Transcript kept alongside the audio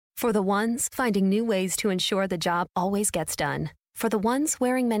For the ones finding new ways to ensure the job always gets done. For the ones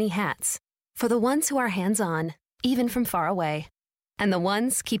wearing many hats. For the ones who are hands-on, even from far away. And the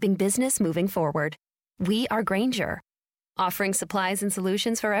ones keeping business moving forward. We are Grainger, offering supplies and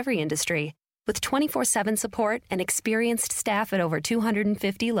solutions for every industry, with 24/7 support and experienced staff at over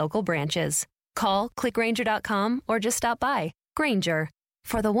 250 local branches. Call, clickgrainger.com, or just stop by. Grainger,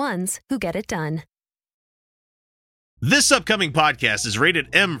 for the ones who get it done. This upcoming podcast is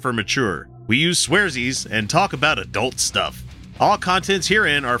rated M for mature. We use swearsies and talk about adult stuff. All contents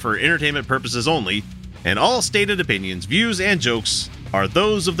herein are for entertainment purposes only, and all stated opinions, views, and jokes are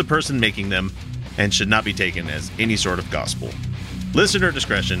those of the person making them and should not be taken as any sort of gospel. Listener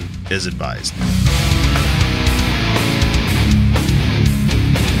discretion is advised.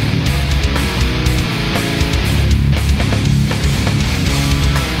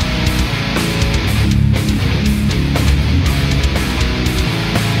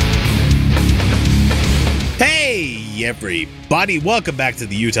 Hey everybody, welcome back to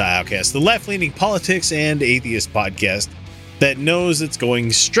the Utah Outcast, the left-leaning politics and atheist podcast that knows it's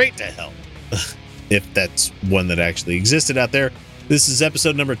going straight to hell. If that's one that actually existed out there. This is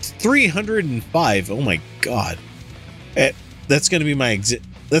episode number 305. Oh my god. That's going to be my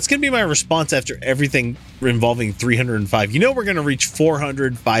response after everything involving 305. You know we're going to reach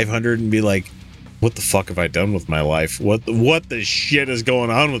 400, 500 and be like, what the fuck have I done with my life? What the shit is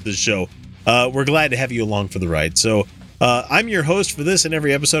going on with this show? We're glad to have you along for the ride. So, I'm your host for this and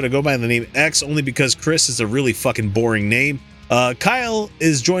every episode. I go by the name X only because Chris is a really fucking boring name. Kyle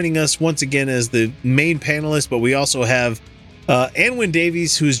is joining us once again as the main panelist, but we also have Anwin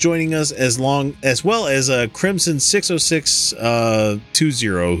Davies, who's joining us as well as Crimson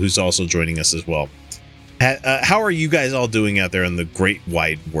 60620, who's also joining us as well. How are you guys all doing out there in the great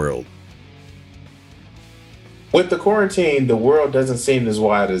wide world? With the quarantine, the world doesn't seem as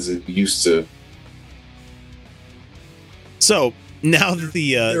wide as it used to. So now that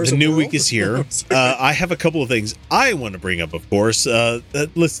the new week is here, I have a couple of things I want to bring up. Of course,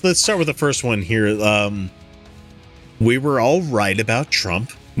 let's start with the first one here. We were all right about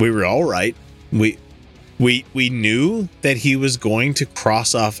Trump. We were all right. We knew that he was going to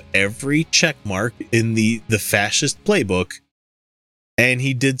cross off every check mark in the fascist playbook, and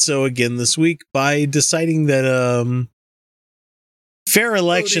he did so again this week by deciding that fair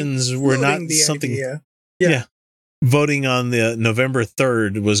elections were not something. Yeah. Voting on the November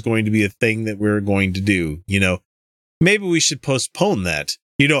 3rd was going to be a thing that we were going to do. You know, maybe we should postpone that.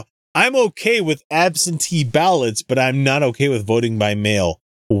 You know, I'm okay with absentee ballots, but I'm not okay with voting by mail.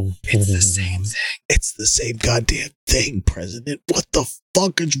 It's the same thing. It's the same goddamn thing, President. What the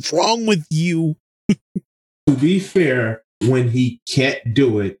fuck is wrong with you? To be fair, when he can't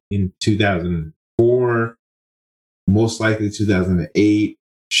do it in 2004, most likely 2008,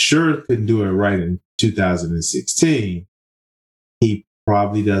 sure couldn't do it right in 2016, he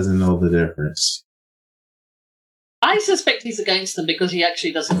probably doesn't know the difference. I suspect he's against them because he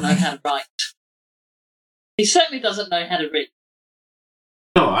actually doesn't know how to write. He certainly doesn't know how to read.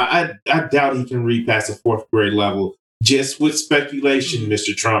 No, I doubt he can read past the fourth grade level just with speculation,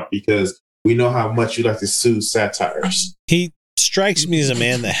 Mr. Trump, because we know how much you like to soothe satires. He strikes me as a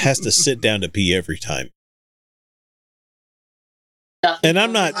man that has to sit down to pee every time. And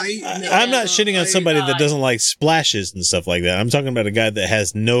I'm not shitting on somebody that doesn't like splashes and stuff like that. I'm talking about a guy that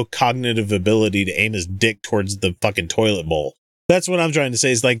has no cognitive ability to aim his dick towards the fucking toilet bowl. That's what I'm trying to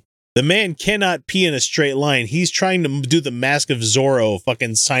say. Is like the man cannot pee in a straight line. He's trying to do the Mask of Zorro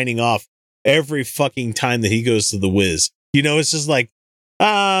fucking signing off every fucking time that he goes to the whiz. You know, it's just like,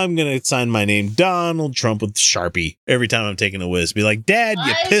 I'm going to sign my name Donald Trump with Sharpie every time I'm taking a whiz. Be like, Dad,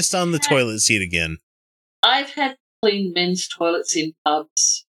 you pissed on the toilet seat again. I've had clean men's toilets in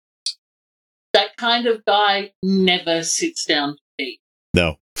pubs. That kind of guy never sits down to pee.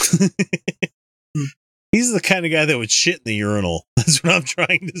 No. He's the kind of guy that would shit in the urinal. That's what I'm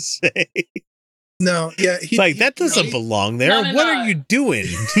trying to say. No, yeah. That doesn't belong there. No. What are you doing?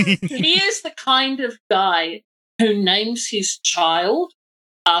 He is the kind of guy who names his child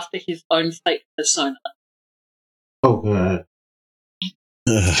after his own fake persona. Oh, God.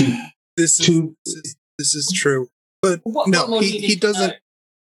 This is true. But no, he doesn't.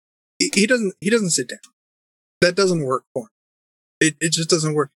 He doesn't sit down. That doesn't work for him. It just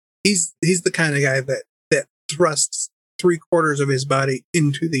doesn't work. He's the kind of guy that thrusts 3/4 of his body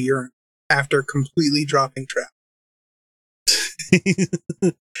into the urine after completely dropping trout. He's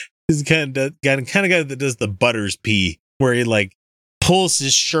the kind of guy that does the Butters pee, where he like pulls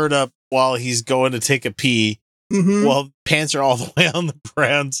his shirt up while he's going to take a pee, while pants are all the way on the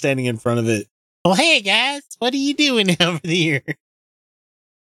ground, standing in front of it. Oh, hey guys, what are you doing over here?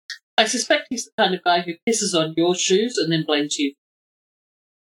 I suspect he's the kind of guy who pisses on your shoes and then blames you.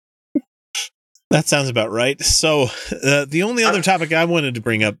 That sounds about right. So the only other topic I wanted to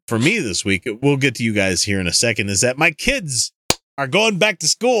bring up for me this week, we'll get to you guys here in a second, is that my kids are going back to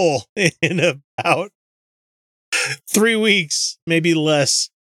school in about 3 weeks, maybe less.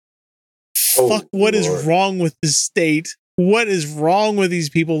 Fuck, what is wrong with this state? What is wrong with these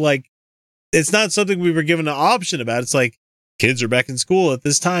people? Like, it's not something we were given an option about. It's like, kids are back in school at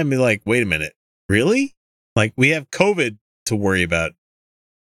this time. You're like, wait a minute, really? Like, we have COVID to worry about.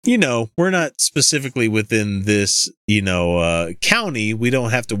 You know, we're not specifically within this, county. We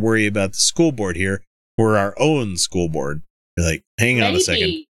don't have to worry about the school board here. We're our own school board. You're like, hang on a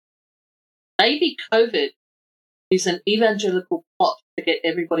second. Maybe COVID is an evangelical plot to get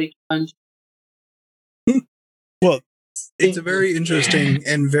everybody to home. Well, it's a very interesting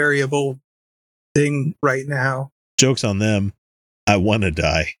and variable thing right now. Joke's on them. I want to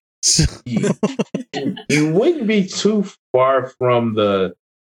die. You wouldn't be too far from the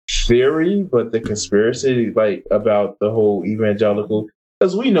theory, but the conspiracy, like, about the whole evangelical,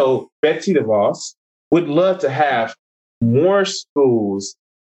 because we know Betsy DeVos would love to have more schools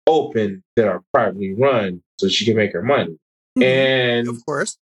open that are privately run so she can make her money. Mm-hmm. And of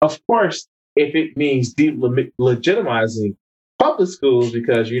course, if it means legitimizing public schools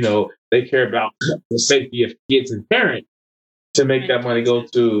because, they care about the safety of kids and parents, to make that money go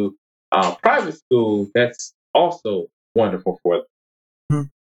to private schools, that's also wonderful for them. Mm-hmm.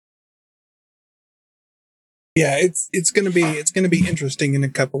 Yeah, it's gonna be interesting in a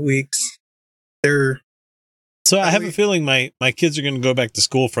couple weeks. So I have a feeling my kids are gonna go back to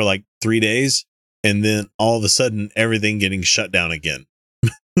school for like 3 days, and then all of a sudden everything getting shut down again.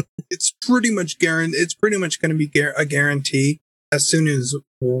 It's pretty much It's pretty much going to be a guarantee as soon as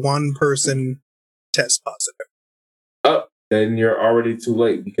one person tests positive. Oh, then you're already too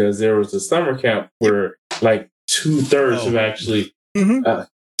late, because there was a summer camp where like 2/3 have actually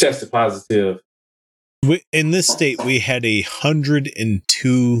tested positive. In this state, we had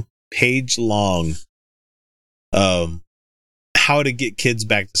 102 page long how to get kids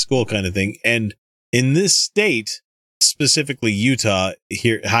back to school kind of thing. And in this state, specifically Utah,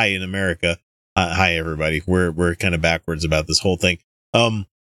 here, hi in America, hi everybody, we're kind of backwards about this whole thing.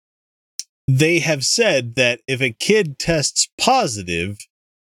 They have said that if a kid tests positive,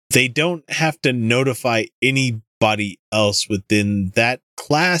 they don't have to notify anybody else within that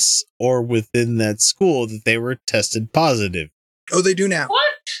class or within that school that they were tested positive. Oh, they do now. What?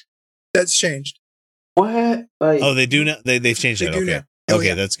 That's changed. What? Oh, they do now? They've changed that. Okay. Now. Oh, okay,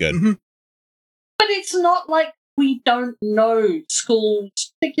 yeah. That's good. Mm-hmm. But it's not like we don't know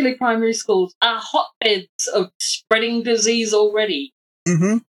schools, particularly primary schools, are hotbeds of spreading disease already.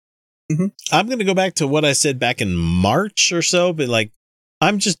 Mm-hmm. Mm-hmm. I'm going to go back to what I said back in March or so, but like,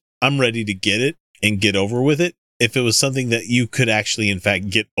 I'm ready to get it and get over with it. If it was something that you could actually, in fact,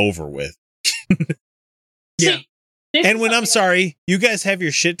 get over with. Yeah. And when I'm sorry, you guys have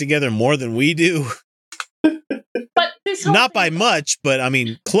your shit together more than we do. But this not by much, but I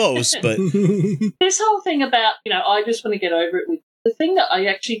mean, close, but this whole thing about, I just want to get over it with the thing that I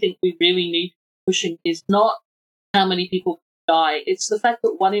actually think we really need pushing is not how many people die. It's the fact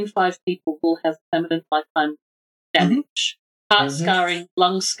that 1 in 5 people will have permanent lifetime damage, heart scarring,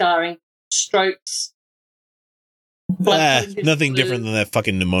 lung scarring, strokes. Nothing different than that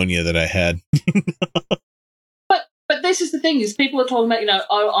fucking pneumonia that I had. But this is the thing: is people are talking about,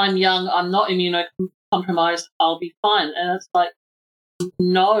 oh, I'm young, I'm not immunocompromised, I'll be fine, and it's like,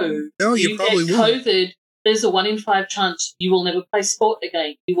 no, you probably get won't. COVID. There's a 1 in 5 chance you will never play sport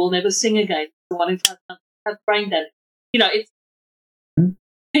again. You will never sing again. There's a 1 in 5 chance you have brain damage. It's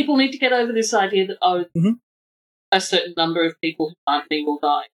people need to get over this idea that a certain number of people who aren't me will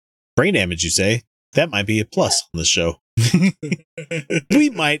die. Brain damage, you say? That might be a plus on the show. We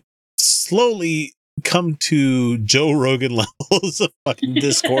might slowly come to Joe Rogan levels of fucking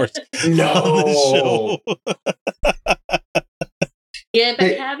discourse on the show. Yeah,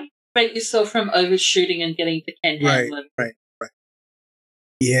 but how do you prevent yourself from overshooting and getting to Ken Hamlin? Right.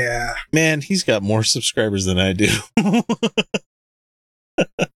 Yeah. Man, he's got more subscribers than I do.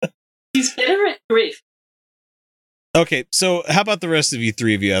 He's better at grief. Okay, so how about the rest of you,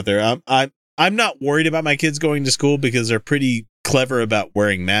 3 of you out there? I'm not worried about my kids going to school because they're pretty clever about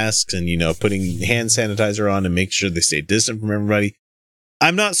wearing masks and, putting hand sanitizer on and make sure they stay distant from everybody.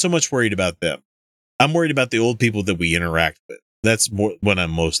 I'm not so much worried about them. I'm worried about the old people that we interact with. That's what I'm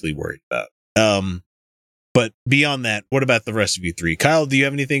mostly worried about. But beyond that, what about the rest of you 3? Kyle, do you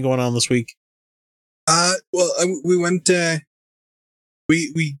have anything going on this week? Well, we went.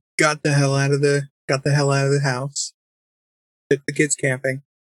 We got the hell out of the house. Took the kids camping.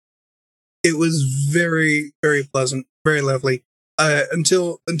 It was very, very pleasant, very lovely.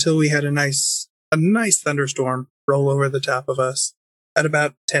 Until we had a nice thunderstorm roll over the top of us at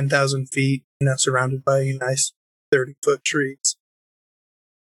about 10,000 feet, surrounded by nice 30-foot trees.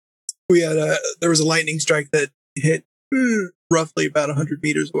 We had there was a lightning strike that hit roughly about 100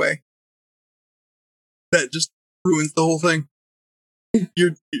 meters away. That just ruins the whole thing.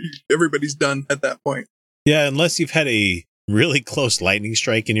 Everybody's done at that point. Yeah, unless you've had a really close lightning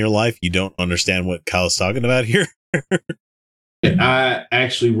strike in your life, you don't understand what Kyle's talking about here. I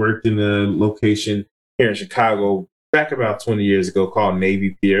actually worked in a location here in Chicago back about 20 years ago called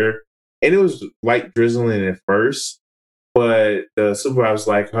Navy Pier. And it was light drizzling at first, but the supervisor was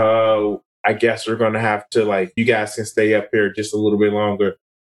like, oh, I guess we're going to have to, you guys can stay up here just a little bit longer.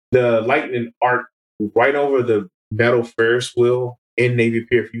 The lightning arced right over the metal Ferris wheel in Navy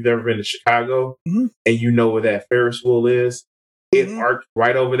Pier. If you've ever been to Chicago and you know where that Ferris wheel is, it arced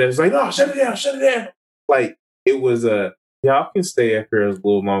right over there. It's like, no, shut it down. It was y'all can stay up here a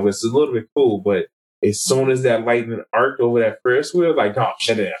little longer. It's a little bit cool, but as soon as that lightning arced over that Ferris wheel, no,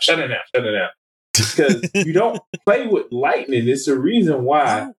 shut it down. Because you don't play with lightning. It's the reason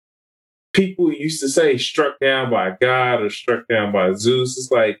why people used to say struck down by God or struck down by Zeus.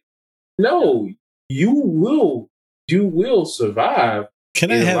 It's like, no, you will survive.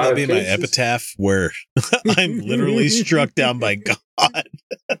 Can I have that be my epitaph where I'm literally struck down by God?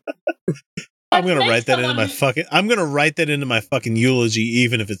 I'm gonna write that into my fucking eulogy,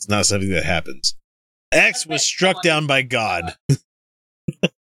 even if it's not something that happens. X was struck down by God.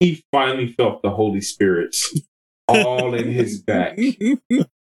 He finally felt the Holy Spirit all in his back.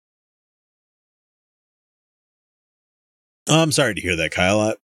 I'm sorry to hear that,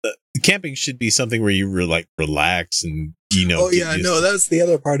 Kyle. Camping should be something where you relax and Oh yeah, no, that's the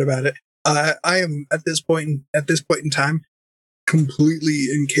other part about it. I am at this point in time completely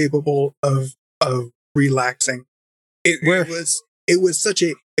incapable of relaxing. It was such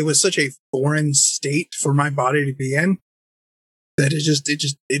a foreign state for my body to be in that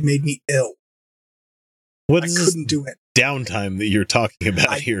it made me ill. I couldn't do it. Downtime that you're talking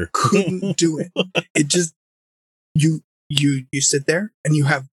about here. Couldn't do it. It just you sit there and you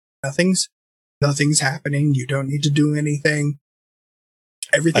have nothing's happening. You don't need to do anything.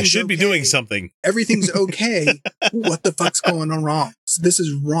 Everything. I should be doing something. Everything's okay. What the fuck's going on wrong? This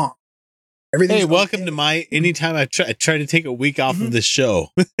is wrong. Everything's welcome to my anytime I try to take a week off of this show.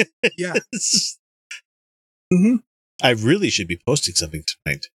 Yeah. I really should be posting something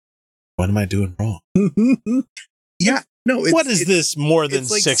tonight. What am I doing wrong? Yeah. No. What is this more than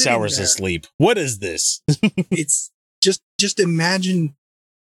 6 hours of sleep? What is this? It's just imagine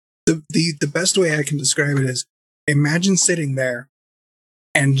the best way I can describe it is imagine sitting there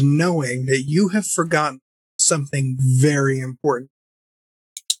and knowing that you have forgotten something very important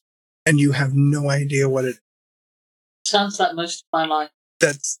and you have no idea what it is. Sounds like most of my life.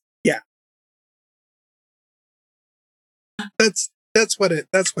 That's what it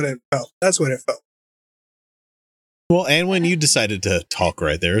felt. That's what it felt. Well, and when you decided to talk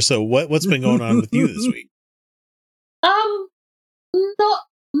right there, so what's been going on with you this week? Not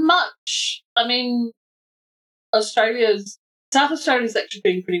much. I mean, South Australia's actually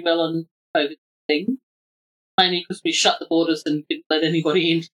doing pretty well on COVID thing, mainly because we shut the borders and didn't let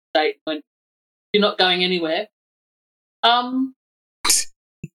anybody into the state when you're not going anywhere. I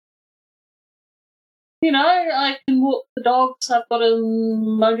can walk the dogs. I've got a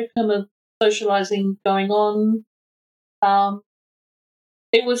modicum of socializing going on.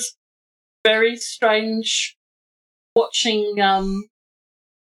 It was very strange watching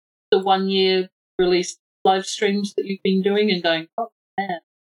the 1 year release live streams that you've been doing and going, oh man,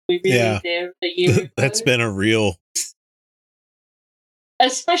 we really there a year ago. That's been a real.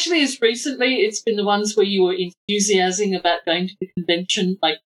 Especially as recently, it's been the ones where you were enthusiasing about going to the convention,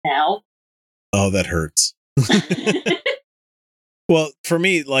 like now. Oh, that hurts. Well, for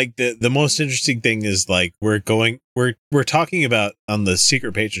me, the most interesting thing is we're talking about on the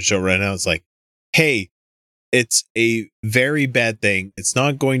Secret Patron show right now. It's like, hey, it's a very bad thing. It's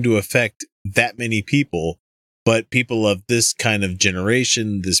not going to affect that many people, but people of this kind of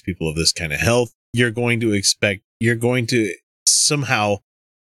generation, people of this kind of health, you're going to somehow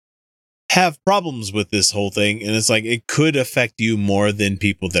have problems with this whole thing. And it's like, it could affect you more than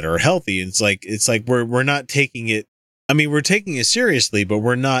people that are healthy. And it's like we're not taking it. I mean, we're taking it seriously, but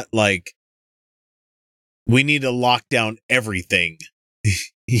we're not we need to lock down everything,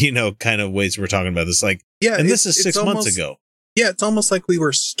 kind of ways we're talking about this. And this is 6 months ago. Yeah. It's almost like we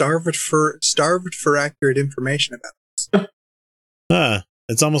were starved for accurate information about this.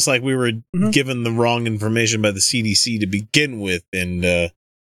 It's almost like we were given the wrong information by the CDC to begin with. And,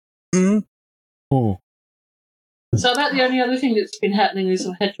 Oh. So about the only other thing that's been happening is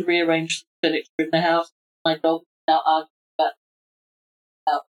I've had to rearrange the furniture in the house. My dog is now arguing about.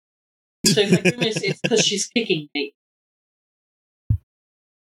 So if I do miss, it's because she's kicking me.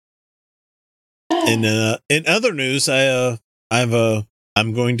 In other news, I'm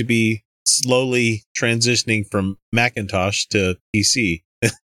going to be slowly transitioning from Macintosh to PC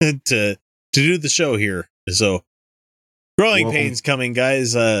to do the show here. So growing pains coming,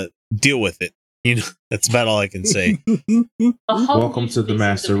 guys. Deal with it. You know, that's about all I can say. Welcome to the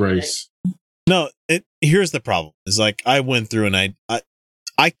master race. No, here's the problem. Is like I went through and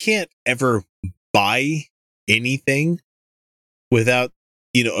I can't ever buy anything without,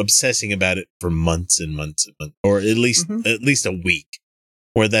 you know, obsessing about it for months and months and months, or at least a week,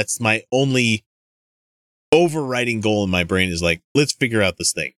 where that's my only overriding goal in my brain is like, let's figure out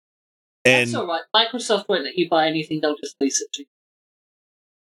this thing. And that's all right. Microsoft won't let you buy anything; they'll just lease it to you.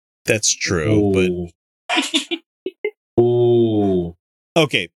 That's true, but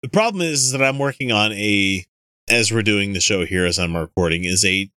okay. The problem is that I'm working on as we're doing the show here, as I'm recording, is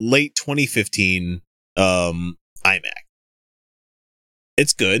a late 2015 iMac.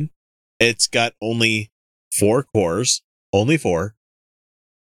 It's good. It's got only 4 cores, only 4.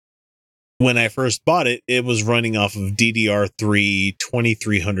 When I first bought it, it was running off of DDR3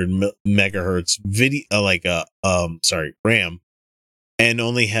 2300 megahertz RAM, and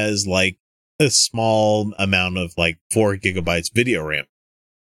only has like a small amount of like 4 gigabytes video RAM.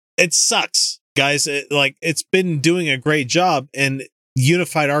 It sucks, guys. It's been doing a great job, and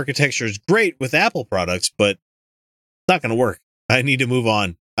unified architecture is great with Apple products, but it's not going to work. I need to move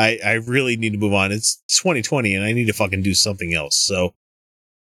on. I really need to move on. It's 2020 and I need to fucking do something else. So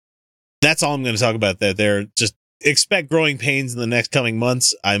that's all I'm going to talk about there. Just expect growing pains in the next coming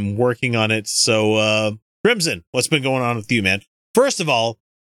months. I'm working on it. So, Crimson, what's been going on with you, man? First of all,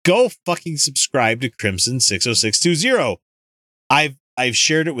 go fucking subscribe to Crimson 60620. I've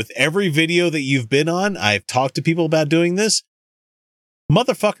shared it with every video that you've been on. I've talked to people about doing this.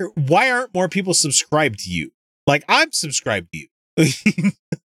 Motherfucker, why aren't more people subscribed to you? Like, I'm subscribed to you.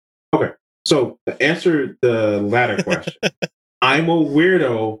 Okay, so to answer the latter question, I'm a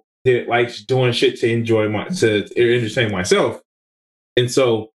weirdo that likes doing shit to entertain myself, and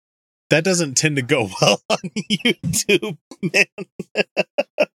so that doesn't tend to go well on YouTube, man.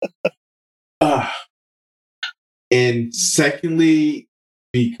 And secondly,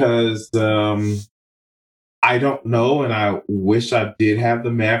 because I don't know, and I wish I did have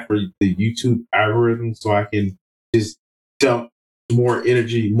the math for the YouTube algorithm, so I can just dump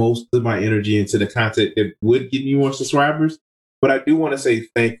most of my energy into the content that would give me more subscribers. But I do want to say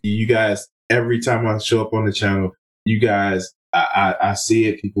thank you guys. Every time I show up on the channel, you guys, I see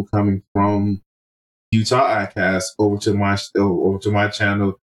it. People coming from Utah iCast over to my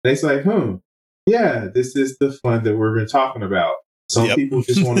channel. They say, yeah, this is the fun that we've been talking about. Some people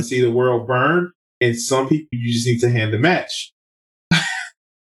just want to see the world burn, and some people you just need to hand the match.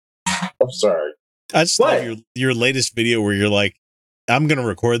 I'm sorry. I just love your latest video where you're like, I'm going to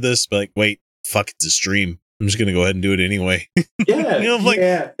record this, but like, wait, fuck, it's a stream. I'm just going to go ahead and do it anyway. Yeah. You know,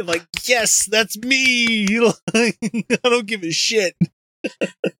 like, yes, that's me. I don't give a shit.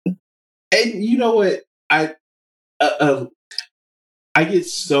 And you know what? I get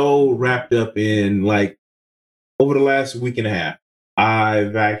so wrapped up in, like, over the last week and a half,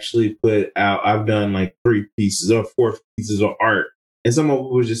 I've actually I've done like 3 pieces or 4 pieces of art. And some of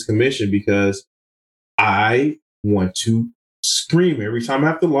it was just commissioned because I want to scream every time I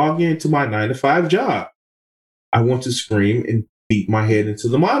have to log into my 9-to-5 job. I want to scream and beat my head into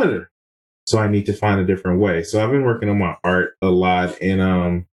the monitor. So I need to find a different way. So I've been working on my art a lot,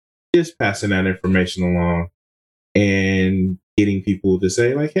 and just passing that information along and getting people to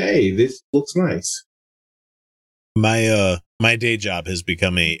say like, hey, this looks nice. My day job has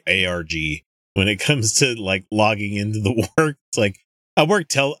become a ARG when it comes to like logging into the work. It's like I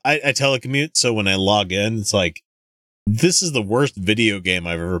telecommute, so when I log in, it's like, this is the worst video game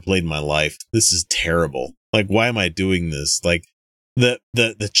I've ever played in my life. This is terrible. Like, why am I doing this? Like, the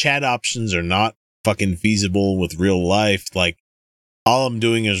chat options are not fucking feasible with real life. Like, all I'm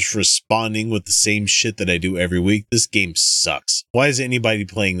doing is responding with the same shit that I do every week. This game sucks. Why is anybody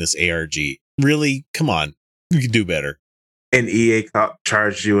playing this ARG? Really? Come on. You can do better. And EA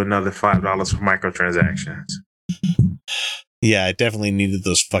charged you another $5 for microtransactions. Yeah, I definitely needed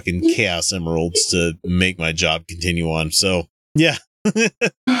those fucking Chaos Emeralds to make my job continue on. So, yeah.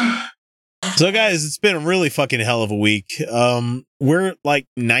 So, guys, it's been a really fucking hell of a week. We're like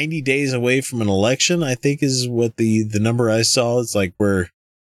 90 days away from an election, I think is what the number I saw. It's like we're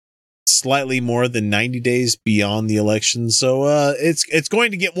slightly more than 90 days beyond the election. So it's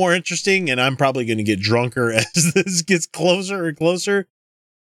going to get more interesting, and I'm probably going to get drunker as this gets closer and closer.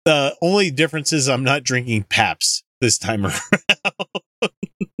 The only difference is I'm not drinking Pabst this time around.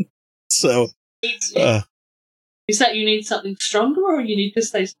 So is that you need something stronger, or you need to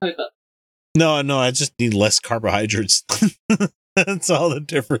stay sober? No, I just need less carbohydrates. That's all the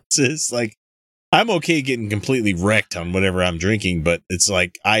difference is. Like, I'm okay getting completely wrecked on whatever I'm drinking, but it's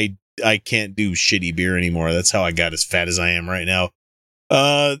like I can't do shitty beer anymore. That's how I got as fat as I am right now.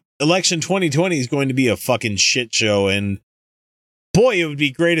 Election 2020 is going to be a fucking shit show, and boy, it would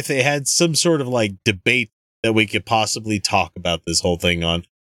be great if they had some sort of like debate that we could possibly talk about this whole thing on.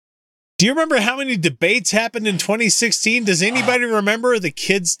 Do you remember how many debates happened in 2016? Does anybody remember the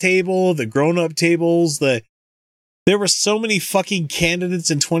kids table, the grown-up tables? There were so many fucking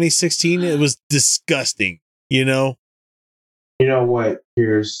candidates in 2016. It was disgusting, you know? You know what?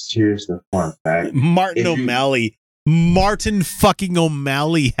 Here's the fun fact. Martin fucking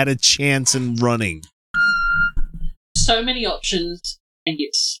O'Malley had a chance in running. So many options, and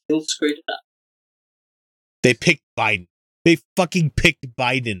yet still screwed it up. They picked Biden. They fucking picked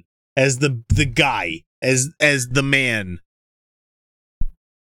Biden as the guy, as the man.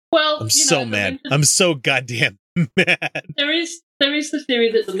 Well, I'm so mad. I'm so goddamn mad. There is the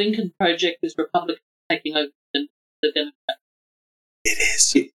theory that the Lincoln Project is Republicans taking over the Democrats. It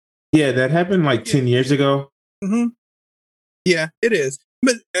is. Yeah, that happened like 10 years ago. Mm-hmm. Yeah, it is.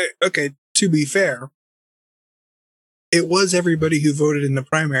 But, okay, to be fair, it was everybody who voted in the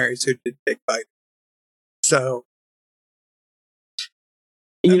primaries who did pick Biden. So,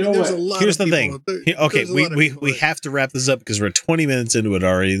 You know what? Here's the thing. Okay, we have to wrap this up because we're 20 minutes into it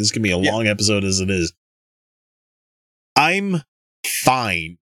already. This is going to be a long episode as it is. I'm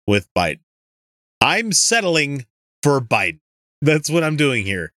fine with Biden. I'm settling for Biden. That's what I'm doing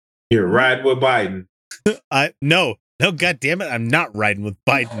here. You're riding with Biden. No, God damn it, I'm not riding with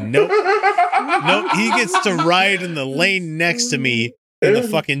Biden. Nope. He gets to ride in the lane next to me in the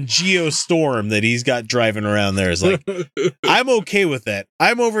fucking Geostorm that he's got driving around there. It's like, I'm okay with that.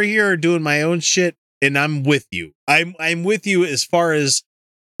 I'm over here doing my own shit, and I'm with you. I'm with you as far as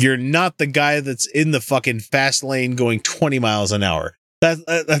you're not the guy that's in the fucking fast lane going 20 miles an hour.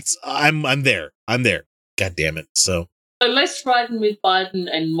 I'm there. God damn it. So less riding with Biden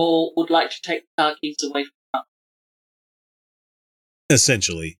and more would like to take the car keys away from Trump.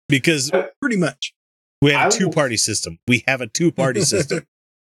 Essentially, because pretty much we have a two-party system. We have a two-party system.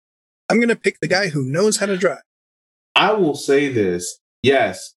 I'm going to pick the guy who knows how to drive. I will say this.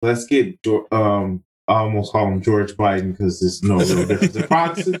 Yes, let's get, I almost call him George Biden because there's no real difference in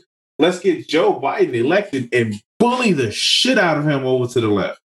politics. Let's get Joe Biden elected and bully the shit out of him over to the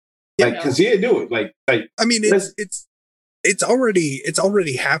left. Like, because he didn't do it. Like, I mean, it's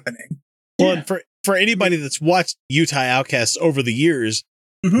already happening. Well, and for anybody that's watched Utah Outcasts over the years,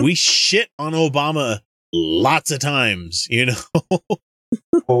 we shit on Obama lots of times, you know?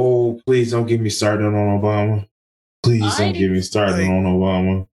 Oh, please don't get me started on Obama. Please don't get me started on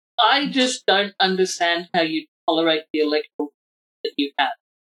Obama. I just don't understand how you tolerate the electoral that you have.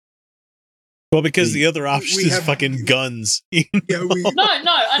 Well, because the other option is fucking guns. No,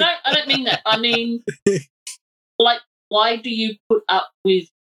 I don't mean that. I mean, like, why do you put up with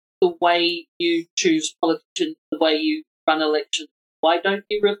the way you choose politicians, the way you run elections? Why don't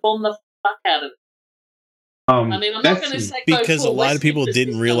you reform the fuck out of it? I mean, I'm not going to say because a lot of people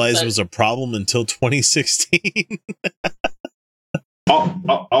didn't realize it was a problem until 2016.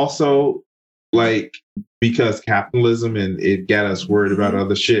 Also, like, because capitalism and it got us worried about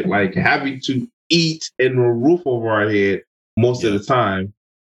other shit, like having to eat in a roof over our head most of the time.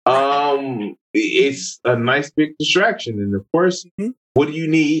 It's a nice big distraction. And of course, what do you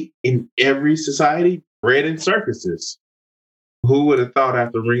need in every society? Bread and circuses. Who would have thought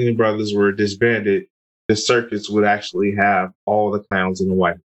after Ringling Brothers were disbanded, the circus would actually have all the clowns in the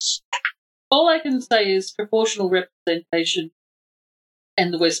White House? All I can say is proportional representation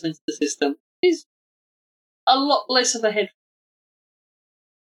and the Westminster system is a lot less of a head.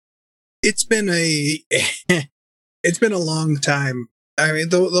 It's been a long time. I mean,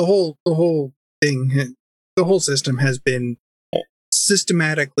 the whole thing, the whole system has been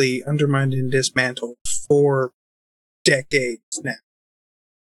systematically undermined and dismantled for decades now.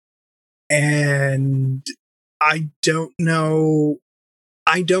 And I don't know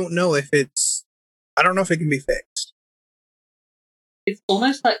if it can be fixed. It's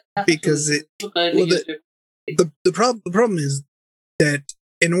almost like because the problem is that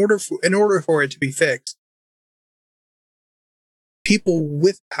in order for it to be fixed, people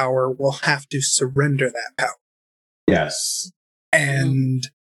with power will have to surrender that power. Yes. And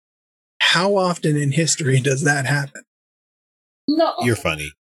how often in history does that happen? No. You're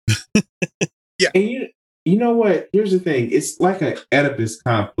funny. And you know what? Here's the thing. It's like an Oedipus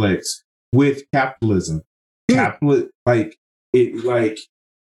complex with capitalism. The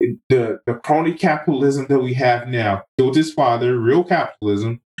crony capitalism that we have now killed his father, real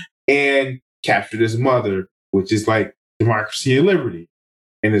capitalism, and captured his mother, which is like democracy and liberty,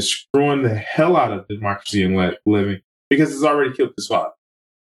 and is screwing the hell out of democracy and living because it's already killed his father.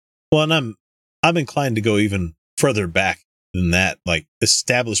 Well, and I'm inclined to go even further back than that. Like,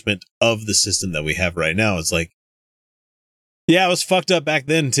 establishment of the system that we have right now. It's like, yeah, it was fucked up back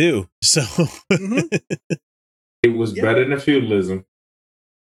then too. So it was better than feudalism.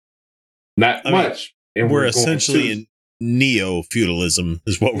 Not much. And we're essentially in neo-feudalism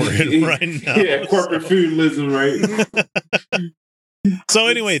is what we're in right now. Yeah, corporate feudalism, right? So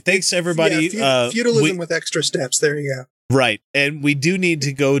anyway, thanks everybody. Feudalism with extra steps. There you go. Right. And we do need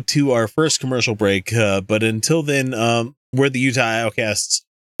to go to our first commercial break. But until then, we're the Utah Outcasts.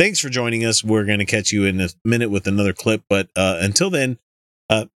 Thanks for joining us. We're going to catch you in a minute with another clip. But until then,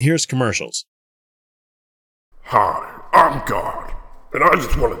 here's commercials. Hi, I'm God. And I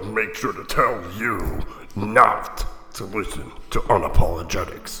just wanted to make sure to tell you not to listen to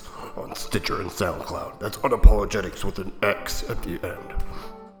Unapologetics on Stitcher and SoundCloud. That's Unapologetics with an X at the end.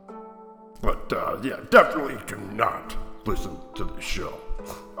 But, yeah, definitely do not listen to the show.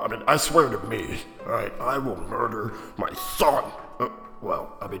 I mean, I swear to me, alright, I will murder my son.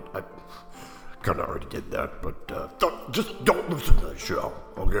 Well, I mean, I kind of already did that, but just don't listen to the show,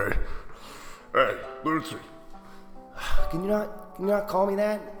 okay? Hey, Lucy. Can you not call me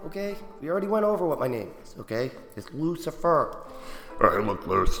that, okay? We already went over what my name is, okay? It's Lucifer. Alright, look,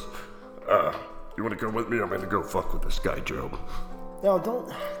 Luce. You wanna come with me? I'm gonna go fuck with this guy, Joe. No,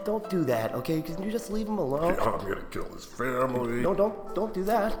 don't do that, okay? Can you just leave him alone? Yeah, I'm gonna kill his family. No, don't do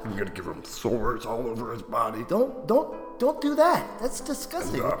that. I'm gonna give him sores all over his body. Don't do that. That's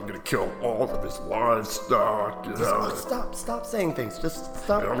disgusting. And, I'm gonna kill all of his livestock, you know. Stop saying things. Just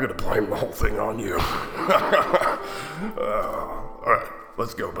stop. And I'm gonna blame the whole thing on you. Alright,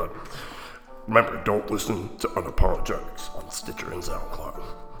 let's go, bud. Remember, don't listen to Unapologetics on Stitcher and SoundCloud.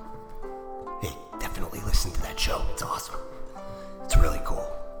 Hey, definitely listen to that show. It's awesome. It's really cool.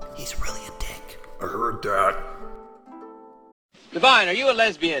 He's really a dick. I heard that. Divine, are you a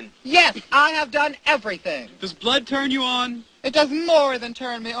lesbian? Yes, I have done everything. Does blood turn you on? It does more than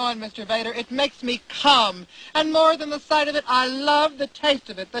turn me on, Mr. Vader. It makes me come. And more than the sight of it, I love the taste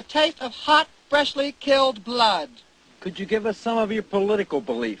of it. The taste of hot, freshly killed blood. Could you give us some of your political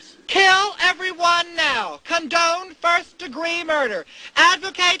beliefs? Kill everyone now. Condone first-degree murder.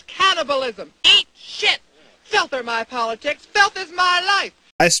 Advocate cannibalism. Eat shit. Filth are my politics. Filth is my life.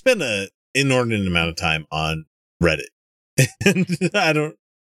 I spent an inordinate amount of time on Reddit. And I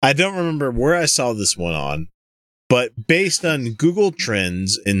don't remember where I saw this one on, but based on Google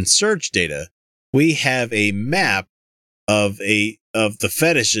Trends and search data, we have a map of the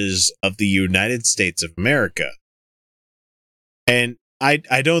fetishes of the United States of America. And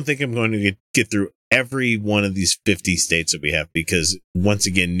I don't think I'm going to get through every one of these 50 states that we have, because once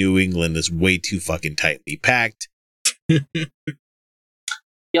again, New England is way too fucking tightly packed.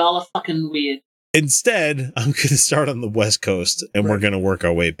 Y'all are fucking weird. Instead, I'm going to start on the West Coast, and we're going to work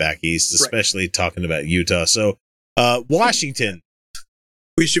our way back east, especially talking about Utah. So, Washington.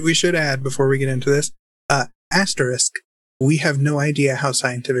 We should add before we get into this, asterisk. We have no idea how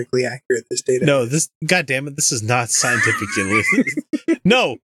scientifically accurate this data is. Goddammit, this is not scientific.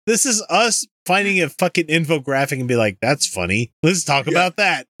 No, this is us finding a fucking infographic and be like, that's funny. Let's talk about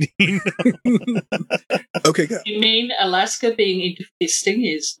that. Okay, go. You mean Alaska being into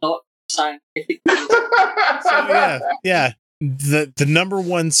fisting is not scientific? So, yeah. The number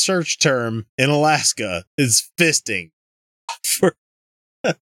one search term in Alaska is fisting.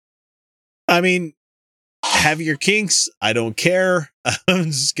 I mean, have your kinks. I don't care. I'm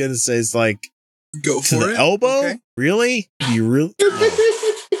just gonna say it's like, go to for the it. elbow. Okay. Really? You really?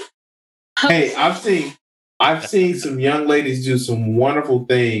 Hey, I've seen some young ladies do some wonderful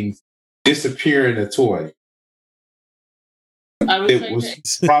things disappearing a toy. It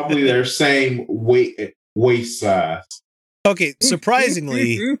was probably their same waist size. Okay,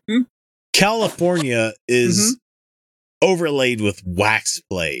 surprisingly, California is overlaid with wax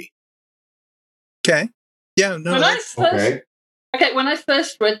play. Okay. Yeah, no. When I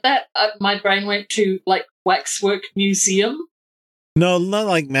first read that, my brain went to like Waxwork Museum. No, not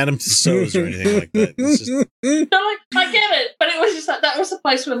like Madame Tussauds or anything like that. It's just... No, like, I get it, but it was just like that was the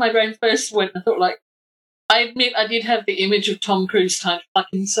place where my brain first went. I thought, like, I admit I did have the image of Tom Cruise trying to fuck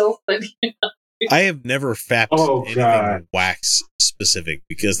himself, but I have never fapped anything wax, specific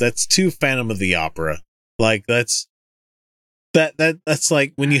because that's too Phantom of the Opera. Like that's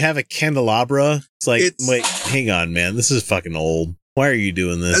like when you have a candelabra. It's like, wait, hang on, man, this is fucking old. Why are you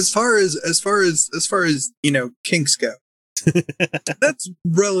doing this? As far as kinks go, that's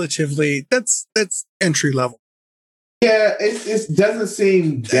relatively that's entry level. Yeah, it doesn't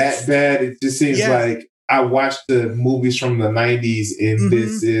seem that bad. It just seems like I watched the movies from the 90s and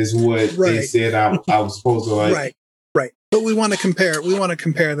this is what they said I was supposed to like. Right. But we want to compare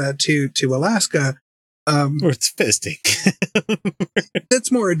that to Alaska. Where it's fisting.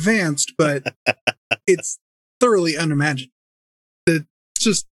 That's more advanced, but it's thoroughly unimaginable. It's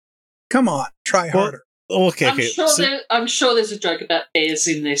just, come on, try harder. Okay. I'm sure there's a joke about bears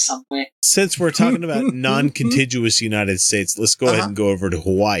in there somewhere. Since we're talking about non-contiguous United States, let's go ahead and go over to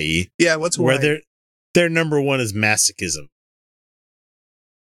Hawaii. Yeah, what's Hawaii? Where their number one is masochism.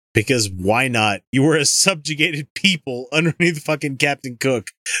 Because why not? You were a subjugated people underneath fucking Captain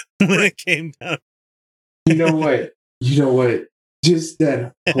Cook when it came down. You know what? Just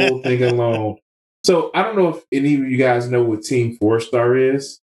that whole thing alone. So I don't know if any of you guys know what Team 4-Star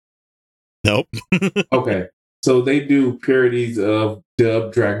is. Nope. Okay. So they do parodies of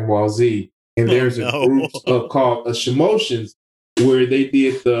Dub Dragon Ball Z. And there's a group called Shimotions where they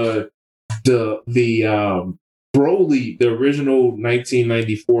did the Broly, the original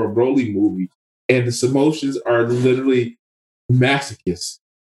 1994 Broly movie. And the Shimotions are literally masochists.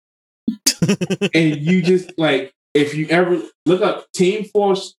 And you just like, if you ever look up Team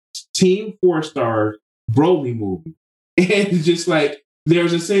 4-Star Broly movie, and just like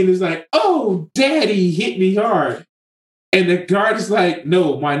there's a scene that's like, oh, Daddy hit me hard, and the guard is like,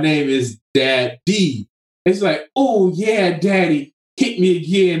 no, my name is Daddy. It's like, oh yeah, Daddy hit me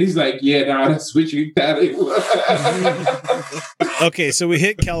again. He's like, yeah, nah, that's what you got. Okay, so we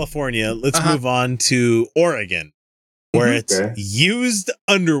hit California. Let's move on to Oregon. Where it's used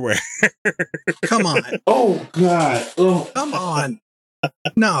underwear. Come on. Oh, God. Oh, come on.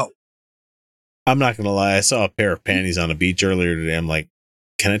 No. I'm not going to lie. I saw a pair of panties on a beach earlier today. I'm like,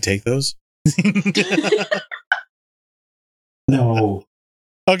 can I take those? No.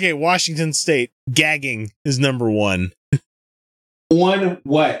 Okay, Washington State. Gagging is number one. One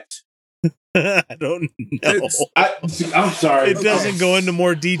what? I don't know. I'm sorry. It doesn't go into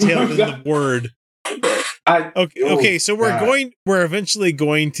more detail than the word. Okay, so we're eventually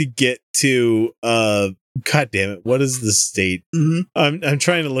going to get to God damn it, what is the state? I'm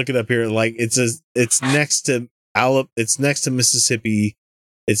trying to look it up here. Like it's next to it's next to Mississippi.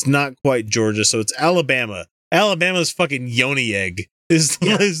 It's not quite Georgia, so it's Alabama. Alabama's fucking yoni egg is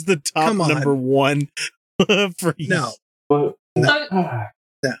the top number one for you. No. So, the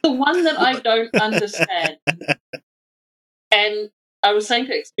one that I don't understand, and I was saying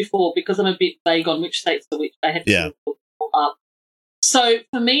to X before, because I'm a bit vague on which states are which, I had to look up. So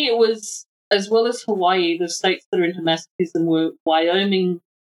for me, it was, as well as Hawaii, the states that are into masochism were Wyoming,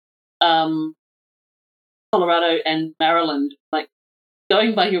 Colorado, and Maryland. Like,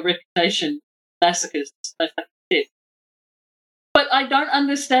 going by your reputation, masochists, they fucking fit. But I don't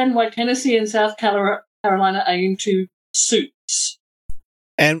understand why Tennessee and South Carolina are into suits.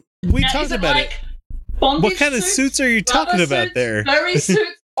 And we talked about it. What kind of suits are you talking about there? Furry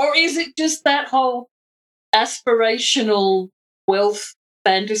suits, or is it just that whole aspirational wealth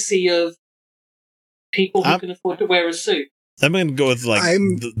fantasy of people who can afford to wear a suit? I'm going to go with like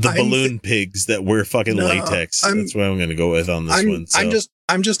the balloon pigs that wear fucking latex. That's what I'm going to go with on this one. So.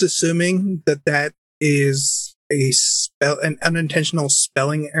 I'm just assuming that is an unintentional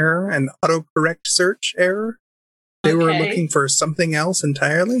spelling error, an autocorrect search error. They were looking for something else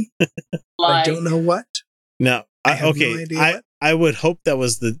entirely. I don't know what. No, I would hope that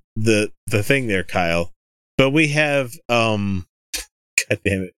was the thing there, Kyle. But we have God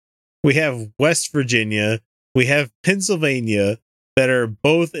damn it. We have West Virginia, we have Pennsylvania that are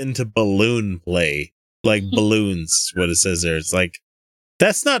both into balloon play. Like balloons, what it says there. It's like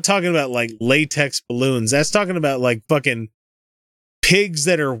that's not talking about like latex balloons. That's talking about like fucking pigs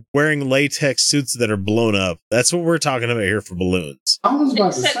that are wearing latex suits that are blown up. That's what we're talking about here for balloons. I was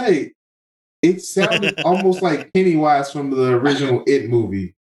about to say, it sounded almost like Pennywise from the original It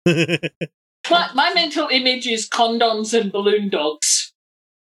movie. My mental image is condoms and balloon dogs,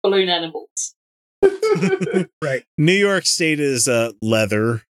 balloon animals. Right. New York State is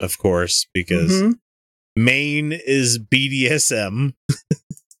leather, of course, because Maine is BDSM.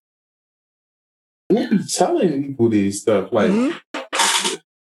 We'll be telling people these stuff like.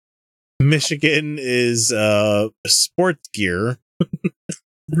 Michigan is sports gear.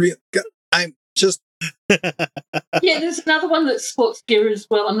 I'm just yeah, there's another one that's sports gear as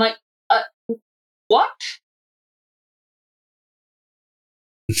well. I'm like, what?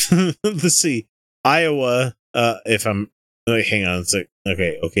 Let's see. Iowa, if I'm hang on a sec.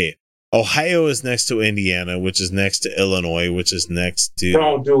 Okay. Ohio is next to Indiana, which is next to Illinois, which is next to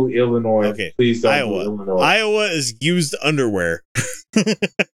Don't do Illinois. Okay. Please don't Iowa. do Illinois. Iowa is used underwear.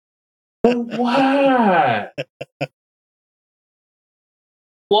 Why?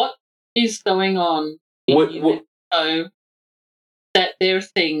 What is going on in What- New Mexico that their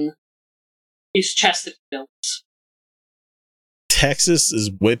thing is chastity belts? Texas is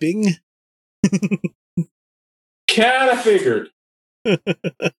whipping. Kinda figured.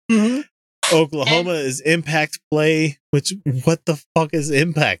 Mhm. Oklahoma is impact play, which what the fuck is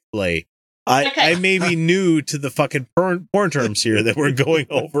impact play? I Okay. may be new to the fucking porn terms here that we're going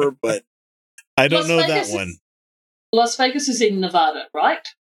over, but I don't Las know Vegas that one. Las Vegas is in Nevada, right?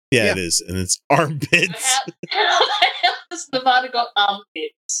 Yeah, Yeah. it is, and it's armpits. How the hell has Nevada got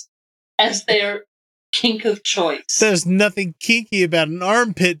armpits as their kink of choice? There's nothing kinky about an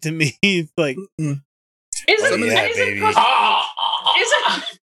armpit to me. It's like, Mm-mm. Isn't, oh, yeah, isn't baby.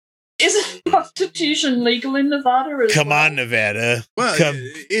 Isn't prostitution legal in Nevada as Come well? on, Nevada. Well, Come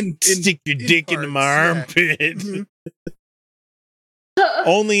in stick your in dick into my parts, yeah. armpit. Mhm.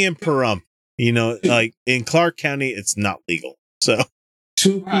 Only in Pahrump. You know, like in Clark County, it's not legal. So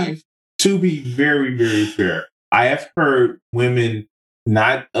Right. To be very, very fair, I have heard women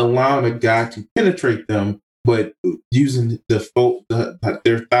not allowing a guy to penetrate them, but using their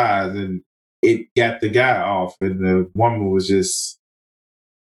thighs, and it got the guy off, and the woman was just,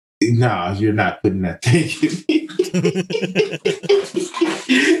 "Nah, you're not putting that thing in me."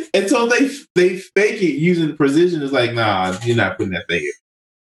 And so they fake it using precision. It's like, "Nah, you're not putting that thing in."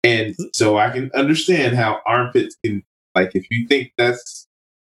 And so I can understand how armpits can, like, if you think that's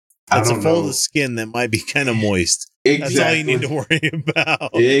that's I a don't fold know. of skin that might be kind of moist. Exactly. That's all you need to worry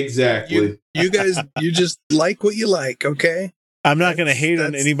about. Exactly. You guys, you just like what you like, okay? I'm not going to hate on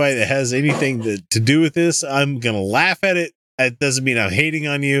That's- anybody that has anything to do with this. I'm going to laugh at it. It doesn't mean I'm hating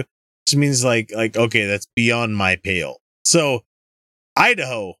on you. It just means like, okay, that's beyond my pale. So,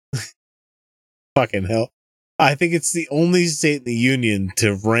 Idaho, fucking hell. I think it's the only state in the union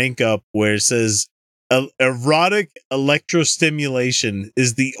to rank up where it says erotic electrostimulation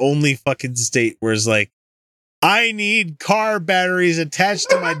is the only fucking state where it's like, I need car batteries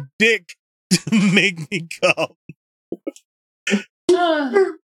attached to my dick to make me come.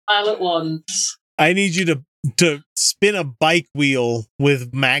 Pilot ones. I need you to spin a bike wheel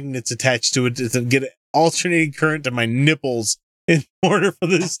with magnets attached to it to get alternating current to my nipples in order for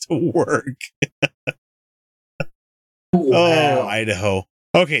this to work. Oh, Idaho.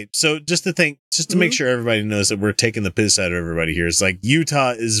 Okay, so just to make sure everybody knows that we're taking the piss out of everybody here. It's like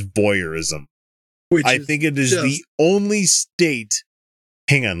Utah is voyeurism. Which I is think it is just- the only state.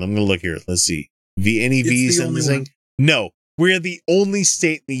 Hang on, I'm gonna look here. Let's see. Any It's V's the in only this thing? one. No, we're the only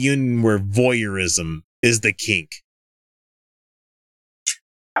state in the union where voyeurism is the kink.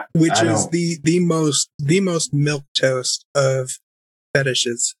 which I is don't- the most milk toast of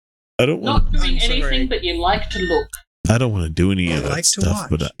fetishes. I don't want. Not doing I'm sorry. anything, but you like to look. I don't want to do any You of that like to stuff.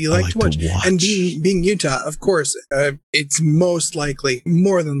 watch. But You I like to watch. And being Utah, of course, it's most likely,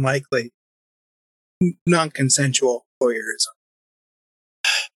 more than likely, non-consensual voyeurism.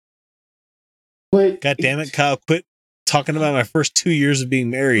 But God damn it, Kyle! Quit talking about my first 2 years of being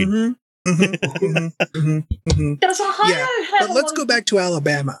married. Does Ohio Yeah, have but let's go back to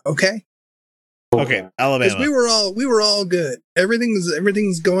Alabama, okay? Okay, Because Alabama. we were all good.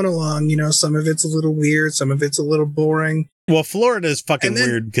 Everything's going along. You know, some of it's a little weird, some of it's a little boring. Well, Florida is fucking And then-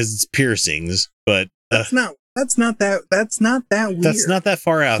 weird because it's piercings, but That's not that weird. that's not that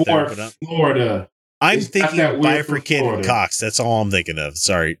far out there. for But Florida, I'm It's not thinking that weird for bifurcated Florida. cocks. That's all I'm thinking of.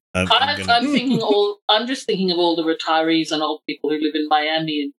 Sorry, I'm gonna- I'm just thinking of all the retirees and old people who live in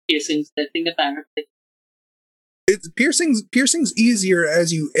Miami and piercings their thing apparently. It's piercing's easier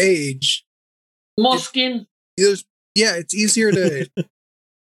as you age. More skin. It's easier to.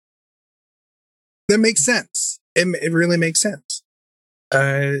 That makes sense. It really makes sense.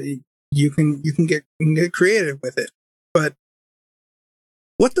 You can get creative with it, but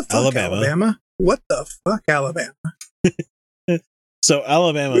what the fuck, Alabama? What the fuck, Alabama? So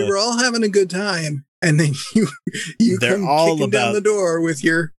Alabama, We were all having a good time, and then you They're come all kicking down about- the door with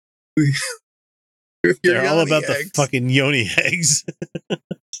your with your they're all yoni about eggs. the fucking yoni eggs.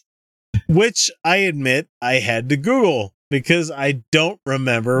 Which I admit I had to Google because I don't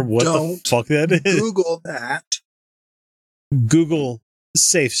remember what the Don't fuck that is. Google that. Google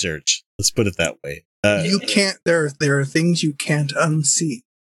safe search. Let's put it that way. You can't. There are things you can't unsee.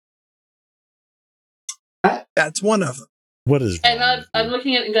 That's one of them. What is wrong? And I'm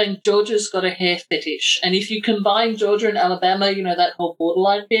looking at it and going, Georgia's got a hair fetish. And if you combine Georgia and Alabama, you know, that whole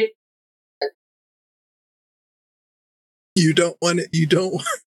borderline bit. You don't want to. You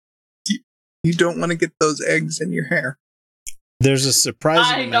don't want to get those eggs in your hair. There's a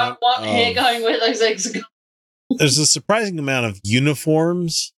surprising I amount don't want of, hair going where those eggs are going. There's a surprising amount of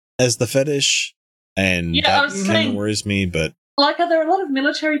uniforms as the fetish, and Yeah, I that was kind saying- of worries me, but Like, are there a lot of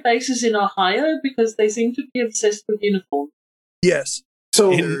military bases in Ohio? Because they seem to be obsessed with uniforms. Yes.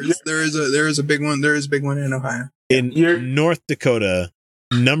 So There is a big one. There is a big one in Ohio. in North Dakota,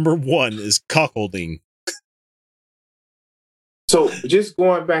 number 1 is cuckolding. So just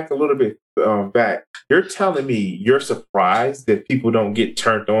going back a little bit back, you're telling me you're surprised that people don't get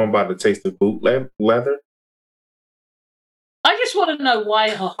turned on by the taste of boot leather? I just want to know why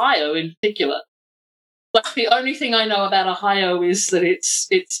Ohio in particular. Like, the only thing I know about Ohio is that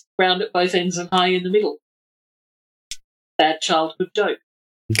it's round at both ends and high in the middle. Bad childhood joke.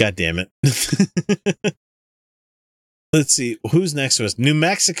 God damn it. Let's see. Who's next to us? New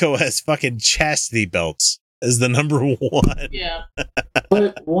Mexico has fucking chastity belts as the number 1. Yeah.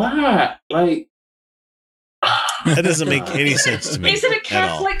 But why? Like, That doesn't make any sense to me. Is it a at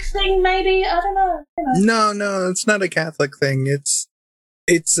all. Catholic thing, maybe? I don't know. You know. No, it's not a Catholic thing. It's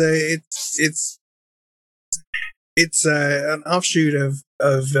an offshoot of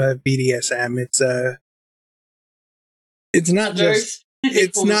BDSM. It's not Very just specific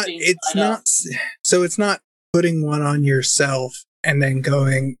it's form of not being it's tied up. not so it's not putting one on yourself and then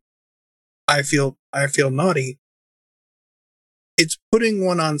going, I feel naughty. It's putting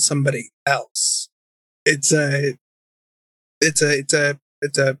one on somebody else. It's a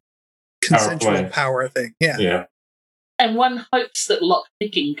consensual power thing. Yeah. yeah. And one hopes that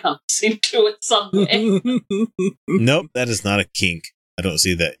lockpicking comes into it somewhere. Nope, that is not a kink. I don't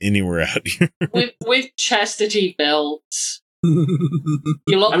see that anywhere out here. with chastity belts. You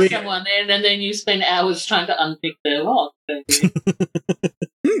lock someone in and then you spend hours trying to unpick their lock.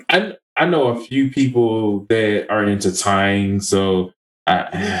 I know a few people that are into tying, so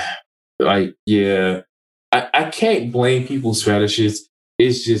I can't blame people's fetishes.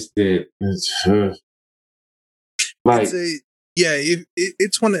 It's just that it's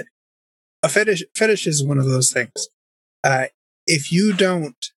one of a fetish. Fetish is one of those things. If you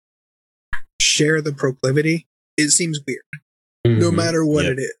don't share the proclivity, it seems weird. No matter what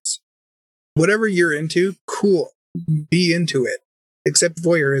it is, whatever you're into, cool, be into it. Except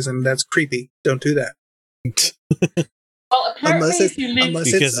voyeurism, that's creepy. Don't do that. Well, apparently, if you live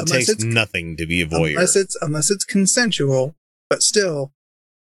because it takes nothing to be a voyeur. Unless it's consensual, but still,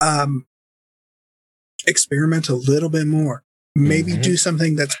 experiment a little bit more. Maybe do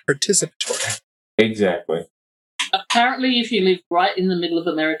something that's participatory. Exactly. Apparently, if you live right in the middle of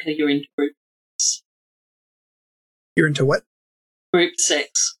America, you're into group sex. You're into what? Group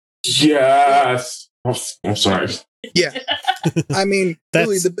sex. Yes. I'm sorry. Yeah. I mean,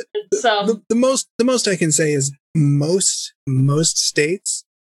 really, the most I can say is most states,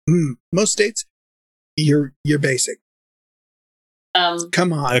 you're basic.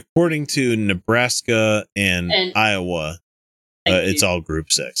 Come on. According to Nebraska and Iowa, it's all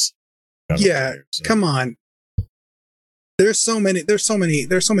group sex. Yeah, come on. There's so many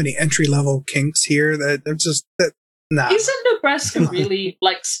entry level kinks here that they're just that. Nah. Isn't Nebraska really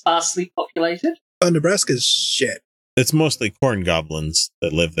like sparsely populated? Oh, Nebraska's shit. It's mostly corn goblins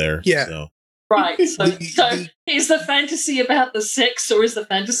that live there. Yeah. So. Right. So is the fantasy about the sex, or is the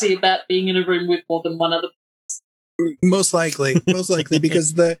fantasy about being in a room with more than one other person? Most likely,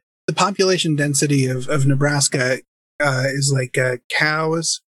 because the population density of Nebraska is like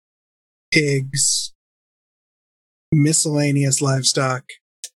cows, pigs, miscellaneous livestock,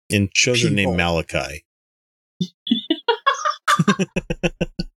 and children people. named Malachi.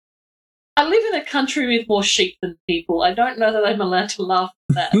 I live in a country with more sheep than people. I don't know that I'm allowed to laugh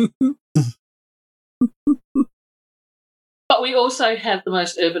at that. But we also have the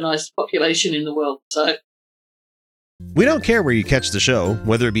most urbanized population in the world, so... We don't care where you catch the show,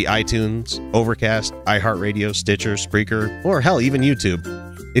 whether it be iTunes, Overcast, iHeartRadio, Stitcher, Spreaker, or hell, even YouTube.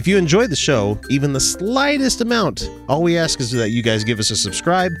 If you enjoy the show, even the slightest amount, all we ask is that you guys give us a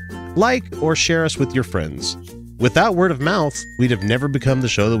subscribe, like, or share us with your friends. Without word of mouth, we'd have never become the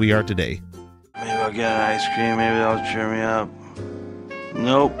show that we are today. Maybe I'll get an ice cream, maybe that'll cheer me up.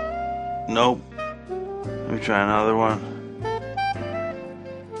 Nope. Let me try another one.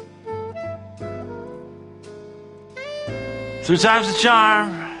 Three times the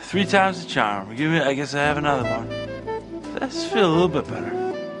charm. I guess I have another one. Let's feel a little bit better.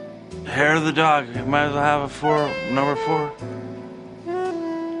 Hair of the dog. I might as well have number 4.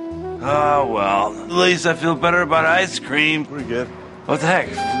 Oh, well. At least I feel better about ice cream. Pretty good. What the heck?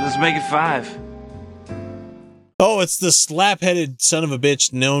 Let's make it 5. Oh, it's the slap-headed son of a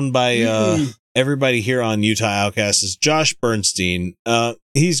bitch known by everybody here on Utah Outcast as Josh Bernstein.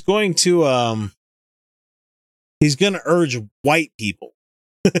 He's going to urge white people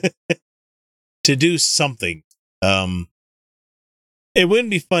to do something. It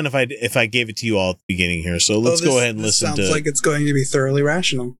wouldn't be fun if I gave it to you all at the beginning here. So let's go ahead and listen to. Sounds like it's going to be thoroughly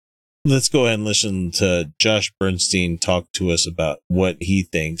rational. Let's go ahead and listen to Josh Bernstein talk to us about what he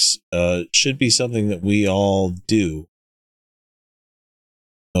thinks should be something that we all do.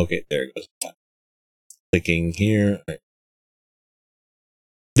 Okay, there it goes. Clicking here. Right.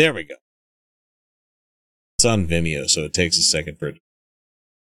 There we go. It's on Vimeo, so it takes a second for it.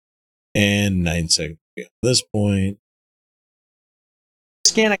 And 9 seconds at this point.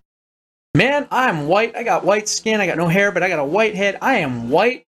 Skin. Man, I'm white. I got white skin. I got no hair, but I got a white head. I am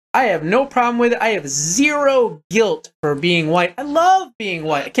white. I have no problem with it. I have zero guilt for being white. I love being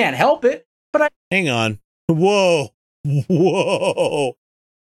white. I can't help it, but I... Hang on. Whoa.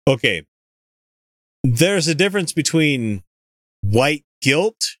 Okay. There's a difference between white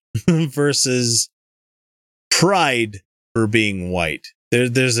guilt versus pride for being white.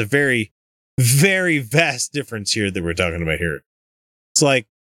 There's a very, very vast difference here that we're talking about here. It's like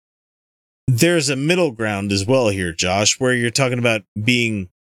there's a middle ground as well here, Josh, where you're talking about being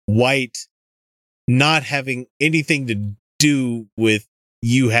white, not having anything to do with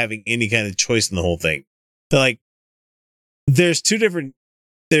you having any kind of choice in the whole thing. Like, there's two different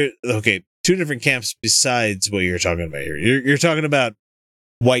camps besides what you're talking about here. You're talking about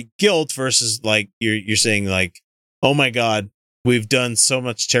white guilt versus like you're saying like, oh my God, we've done so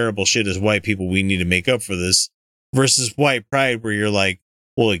much terrible shit as white people, we need to make up for this, versus white pride where you're like,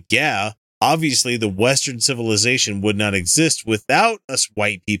 well, yeah, obviously the Western civilization would not exist without us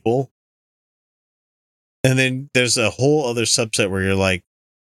white people. And then there's a whole other subset where you're like,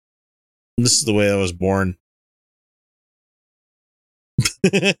 this is the way I was born.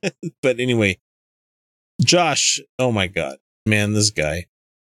 But anyway, Josh, oh my God, man, this guy.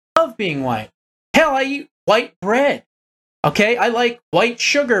 I love being white. Hell, I eat white bread. Okay, I like white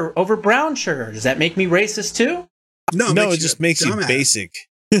sugar over brown sugar. Does that make me racist too? No, it just makes you basic.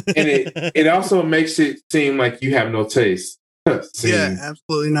 And it also makes it seem like you have no taste. Yeah,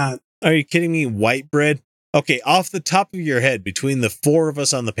 absolutely not. Are you kidding me? White bread? Okay, off the top of your head, between the four of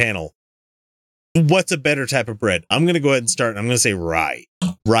us on the panel, what's a better type of bread? I'm going to go ahead and start. I'm going to say rye.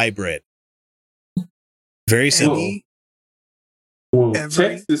 Rye bread. Very simple. Well,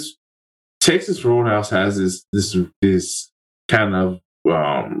 Texas Roadhouse has this kind of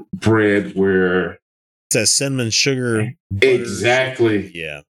bread where it's a cinnamon sugar. Exactly. Sugar.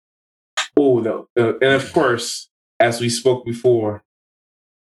 Yeah. Oh no! And of course, as we spoke before,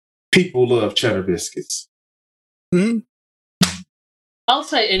 people love cheddar biscuits. Mm-hmm. I'll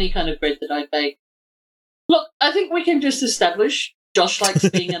say any kind of bread that I bake. Look, I think we can just establish Josh likes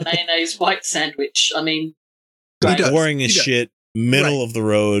being a mayonnaise white sandwich. I mean, boring as shit, middle of the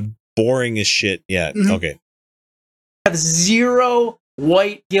road, boring as shit. Yeah, okay. I have zero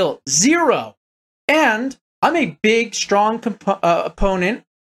white guilt. Zero. And I'm a big, strong proponent,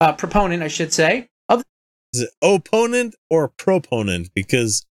 I should say. Is it opponent or proponent?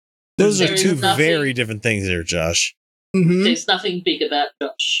 Because those are two very different things there, Josh. Mm-hmm. There's nothing big about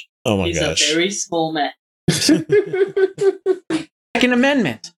Josh. Oh my He's gosh. a very small man. Second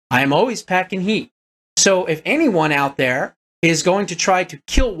Amendment. I am always packing heat. So if anyone out there is going to try to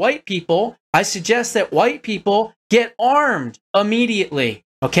kill white people, I suggest that white people get armed immediately.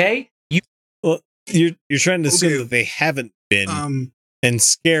 Okay? You're trying to assume that they haven't been and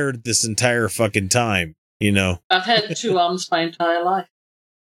scared this entire fucking time, you know? I've had 2 arms my entire life.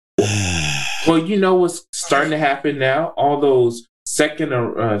 Well, you know what's starting to happen now? All those Second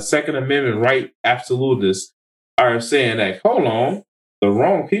Amendment right absolutists are saying that, hold on, the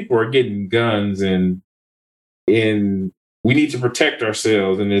wrong people are getting guns and we need to protect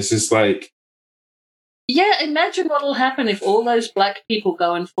ourselves. And it's just like... Yeah, imagine what will happen if all those black people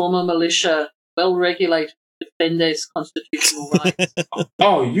go and form a militia, well-regulated, to defend their constitutional rights.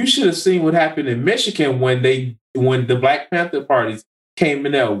 Oh, you should have seen what happened in Michigan when the Black Panther parties came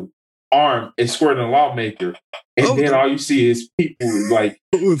in there armed, escorting a lawmaker. And then all you see is people like,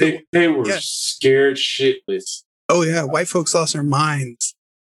 they were scared shitless. Oh, yeah. White folks lost their minds.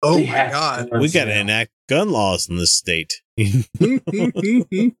 Oh, my God. We got to enact gun laws in this state.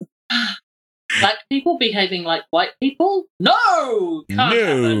 Black people behaving like white people? No! Can't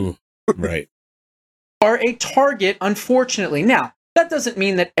happen. Right. Are a target, unfortunately. Now, that doesn't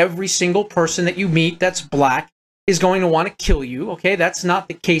mean that every single person that you meet that's black is going to want to kill you. Okay, that's not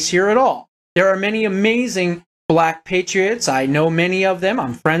the case here at all. There are many amazing black patriots. I know many of them.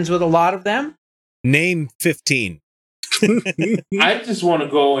 I'm friends with a lot of them. Name 15. I just want to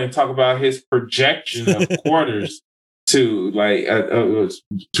go and talk about his projection of quarters to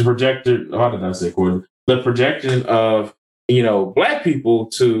to project it. How did I say quarters? The projection of black people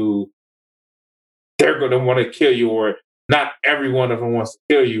to they're going to want to kill you, or not every one of them wants to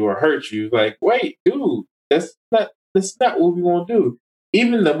kill you or hurt you. Like, wait, dude, that's not what we want to do.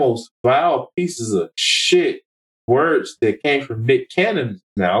 Even the most vile pieces of shit words that came from Nick Cannon's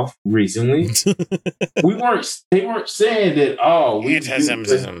mouth recently, they weren't saying that,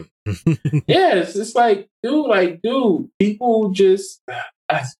 anti-Semitism. Yes, it's like, dude, people just,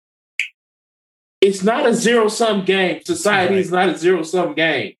 it's not a zero-sum game. Society is not a zero-sum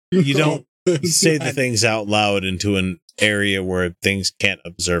game. You don't say the things out loud into an area where things can't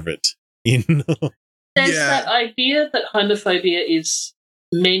observe it. There's that idea that homophobia is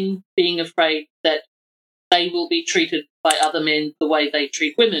men being afraid that they will be treated by other men the way they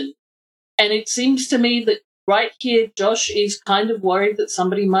treat women. And it seems to me that right here, Josh is kind of worried that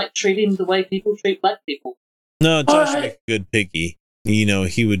somebody might treat him the way people treat black people. No, Josh would be a good piggy.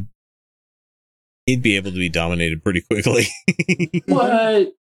 He'd be able to be dominated pretty quickly.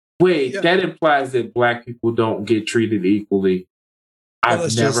 What? Wait, that implies that black people don't get treated equally.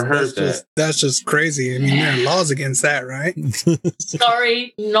 I've never heard that. That's just crazy. I mean, there are laws against that, right?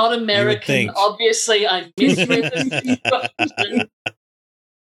 Sorry, not American. Obviously, I misread.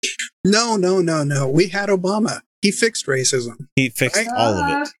 No. We had Obama. He fixed racism. He fixed all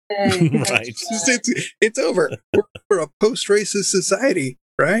of it. Right. It's over. We're a post-racist society,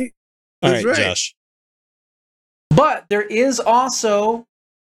 right? All right, Josh. But there is also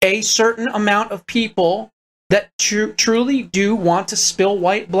a certain amount of people that truly do want to spill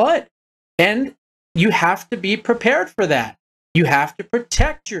white blood. And you have to be prepared for that. You have to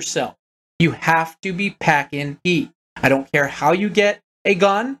protect yourself. You have to be packing heat. I don't care how you get a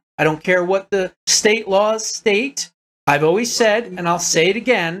gun. I don't care what the state laws state. I've always said, and I'll say it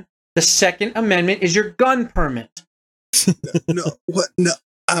again, the Second Amendment is your gun permit. No.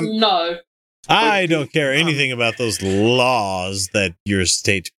 No. I don't care anything about those laws that your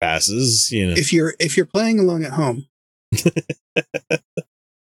state passes. If you're playing along at home,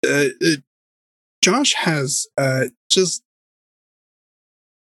 Josh has just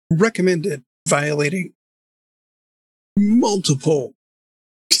recommended violating multiple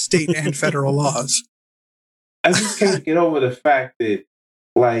state and federal laws. I just can't get over the fact that,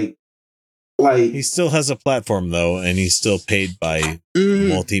 like he still has a platform though, and he's still paid by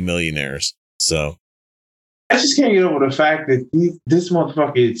multimillionaires. So I just can't get over the fact that this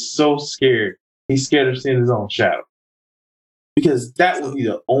motherfucker is so scared. He's scared of seeing his own shadow. Because that would be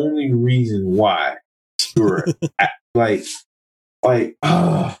the only reason why you're oh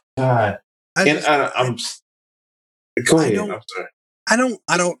God. I'm go ahead. I'm sorry. I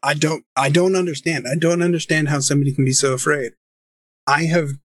don't understand. I don't understand how somebody can be so afraid. I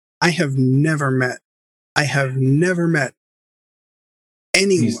have never met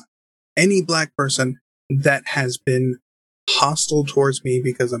anyone, any black person that has been hostile towards me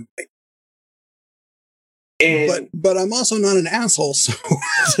because I'm white. But I'm also not an asshole, so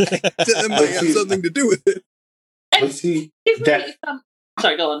that might have something to do with it. But see,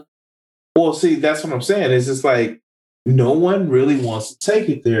 sorry, go on. Well, see, that's what I'm saying. It's just like no one really wants to take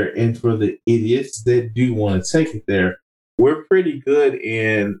it there, and for the idiots that do want to take it there, we're pretty good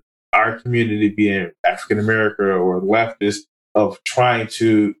in our community, being African American or leftist, of trying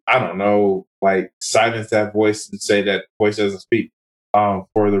to, I don't know, like silence that voice and say that voice doesn't speak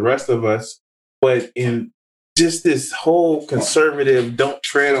for the rest of us. But in just this whole conservative, don't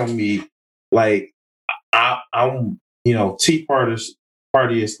tread on me, like I'm Tea Party /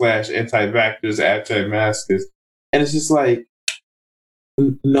 anti-vaxxers, anti-maskers, and it's just like,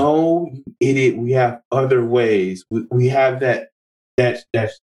 no, idiot. We have other ways. We have that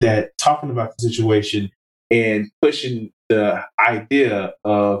talking about the situation and pushing the idea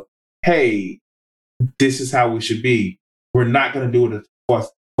of, hey, this is how we should be. We're not going to do it at the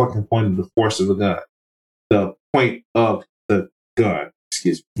fucking point of the force of the gun. The point of the gun.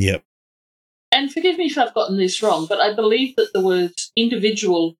 Excuse me. Yep. And forgive me if I've gotten this wrong, but I believe that the words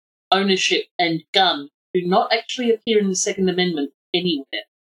individual, ownership, and gun do not actually appear in the Second Amendment anywhere.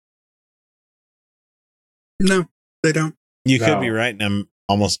 No, they don't. You could be right, and I'm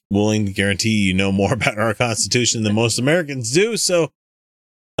almost willing to guarantee you know more about our Constitution than most Americans do. So,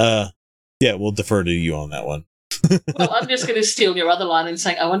 yeah, we'll defer to you on that one. Well, I'm just going to steal your other line and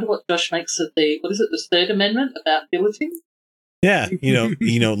saying, I wonder what Josh makes of the Third Amendment about billeting? Yeah,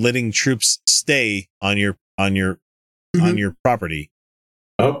 letting troops stay on your on your property.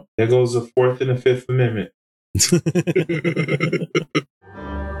 Oh, there goes the Fourth and the Fifth Amendment.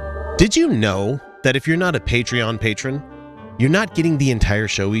 Did you know that if you're not a Patreon patron, you're not getting the entire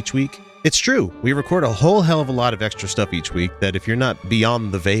show each week? It's true. We record a whole hell of a lot of extra stuff each week that if you're not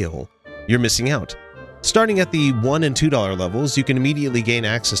beyond the veil, you're missing out. Starting at the $1 and $2 levels, you can immediately gain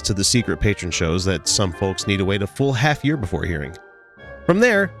access to the secret patron shows that some folks need to wait a full half year before hearing. From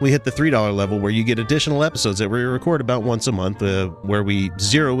there, we hit the $3 level where you get additional episodes that we record about once a month, where we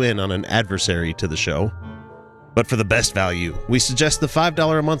zero in on an adversary to the show. But for the best value, we suggest the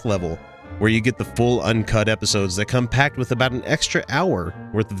 $5 a month level, where you get the full uncut episodes that come packed with about an extra hour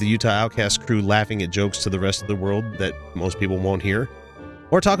worth of the Utah Outcast crew laughing at jokes to the rest of the world that most people won't hear,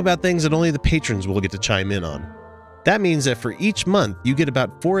 or talk about things that only the patrons will get to chime in on. That means that for each month, you get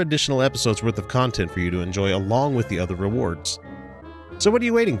about 4 additional episodes worth of content for you to enjoy along with the other rewards. So what are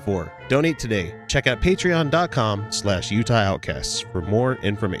you waiting for? Donate today. Check out patreon.com/Utah Outcasts for more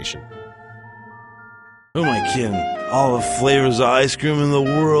information. Who am I kidding? All the flavors of ice cream in the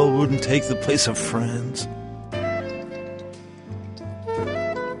world wouldn't take the place of Friends.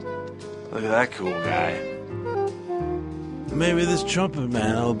 Look at that cool guy. Maybe this trumpet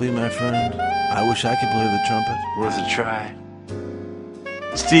man will be my friend. I wish I could play the trumpet. Worth a try.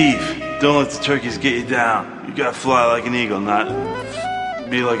 Steve, don't let the turkeys get you down. You gotta fly like an eagle, not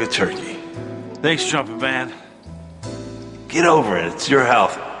be like a turkey. Thanks, trumpet man. Get over it. It's your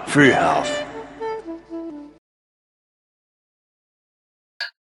health. For your health.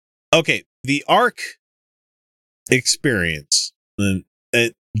 Okay, the Ark experience.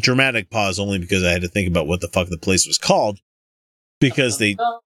 A dramatic pause only because I had to think about what the fuck the place was called. Because they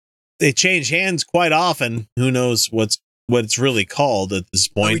change hands quite often. Who knows what it's really called at this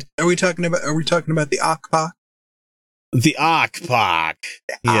point? Are we talking about the Akpak? The Akpak.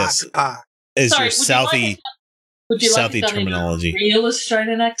 Yes. Akpak. Is Sorry, your Southie terminology. In a real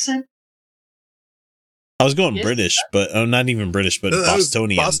Australian accent? I was going Yes, British, but not even British, but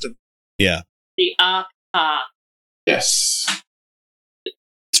Bostonian. Boston. Yeah. The Akpak. Yes.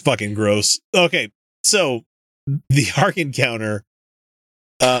 It's fucking gross. Okay, so the Ark Encounter,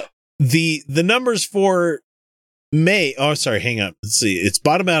 the numbers for May. Oh, sorry, hang on. Let's see. It's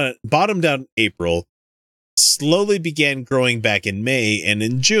bottomed out in April, slowly began growing back in May and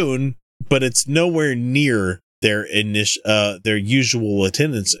in June, but it's nowhere near their usual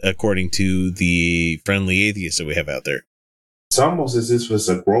attendance, according to the friendly atheists that we have out there. It's almost as if it's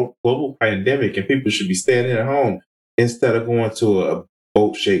a global pandemic and people should be staying at home instead of going to a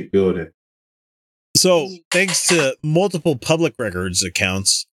boat-shaped building. So, thanks to multiple public records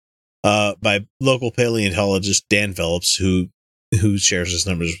accounts by local paleontologist Dan Phillips, who shares his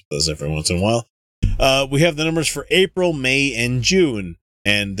numbers with us every once in a while, we have the numbers for April, May, and June,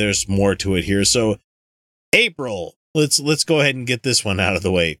 and there's more to it here. So, April, let's go ahead and get this one out of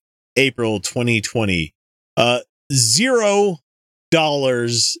the way. April 2020, $0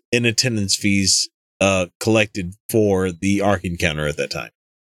 in attendance fees collected for the Ark Encounter at that time.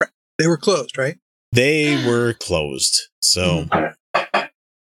 They were closed, right? They were closed. So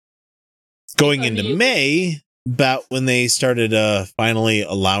going into May, about when they started finally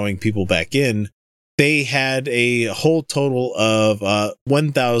allowing people back in, they had a whole total of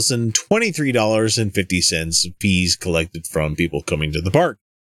 $1,023.50 fees collected from people coming to the park.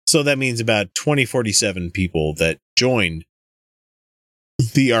 So that means about 2,047 people that joined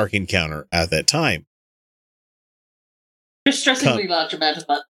the Ark Encounter at that time. Distressingly large amount of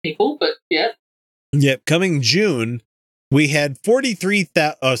people, but yeah. Yep. Coming June, we had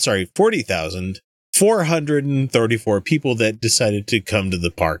 40,434 people that decided to come to the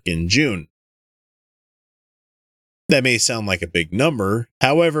park in June. That may sound like a big number.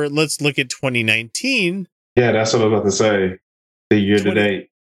 However, let's look at 2019. Yeah, that's what I was about to say. The year to date.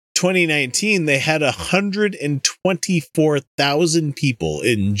 2019, they had 124,000 people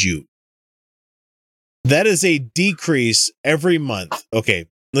in June. That is a decrease every month. Okay,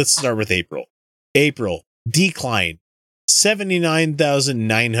 let's start with April. April, decline,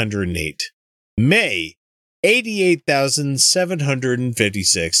 79,908. May,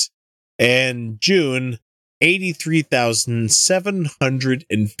 88,756. And June,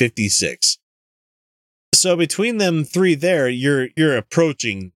 83,756. So between them three there, you're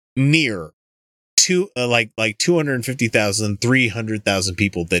approaching near like 250,000, 300,000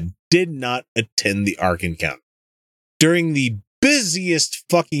 people that did not attend the Ark Encounter during the busiest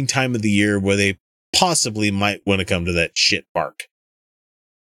fucking time of the year where they possibly might want to come to that shit park.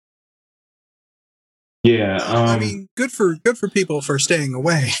 Yeah, I mean, good for people for staying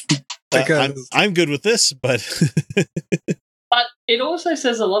away. Because I'm good with this, but but it also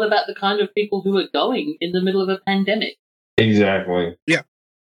says a lot about the kind of people who are going in the middle of a pandemic. Exactly. Yeah.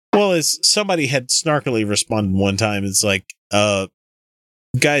 Well, as somebody had snarkily responded one time, it's like,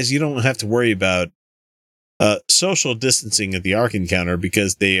 guys, you don't have to worry about social distancing at the Ark Encounter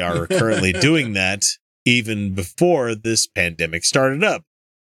because they are currently doing that even before this pandemic started up.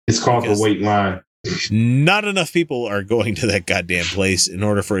 It's called the wait line. Not enough people are going to that goddamn place in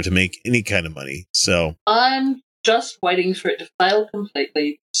order for it to make any kind of money. So I'm just waiting for it to fail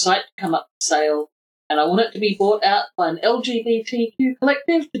completely, the site to come up for sale, and I want it to be bought out by an LGBTQ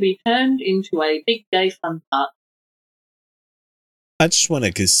collective to be turned into a big gay fun park. I just want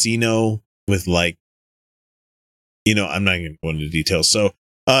a casino with, like, you know, I'm not going to go into details. So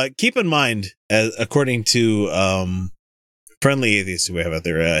keep in mind, according to friendly atheists who we have out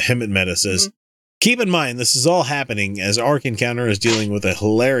there, Hemet Meta says, keep in mind, this is all happening as Ark Encounter is dealing with a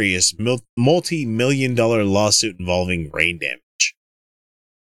hilarious multi-million-dollar lawsuit involving rain damage.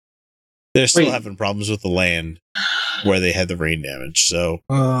 They're still having problems with the land where they had the rain damage. So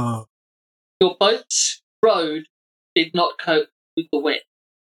your boat's road did not cope with the wet.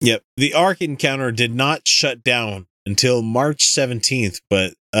 Yep. The Ark Encounter did not shut down until March 17th,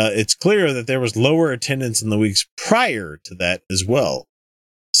 but it's clear that there was lower attendance in the weeks prior to that as well.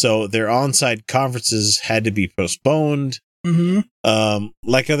 So their on-site conferences had to be postponed.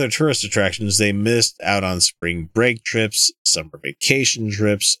 Like other tourist attractions, they missed out on spring break trips, summer vacation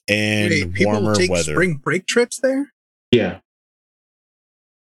trips, and warmer take weather. Spring break trips there? Yeah.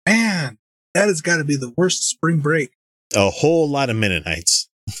 Man, that has got to be the worst spring break. A whole lot of Mennonites.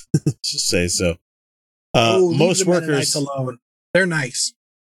 Just say so. Leave Most the workers Mennonites alone. They're nice.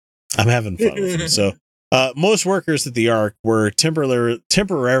 I'm having fun with them. So most workers at the Ark were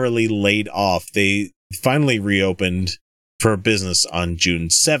temporarily laid off. They finally reopened for business on June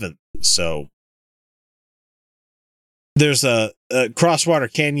 7th. So there's a Crosswater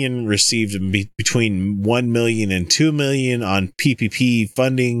Canyon received between $1 million and $2 million on PPP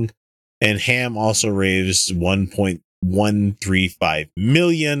funding, and Ham also raised $1.135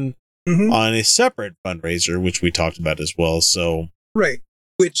 million on a separate fundraiser, which we talked about as well. So right,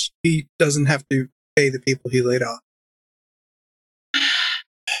 which he doesn't have to pay the people he laid off.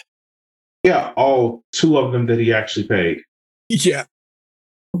 Yeah, all two of them that he actually paid. Yeah.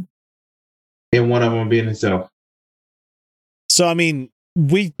 And one of them being himself. So, I mean,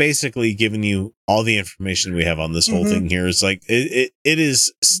 we've basically given you all the information we have on this whole thing here. It's like, it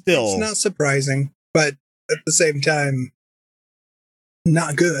is still... It's not surprising, but at the same time,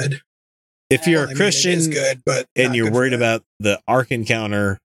 not good. If you're a Christian it is good, but and you're worried about the Ark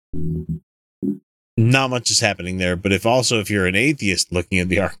Encounter, not much is happening there. But if you're an atheist looking at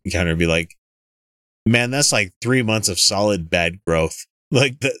the Ark Encounter and be like, man, that's like 3 months of solid bad growth.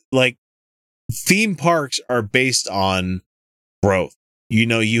 Like theme parks are based on growth. You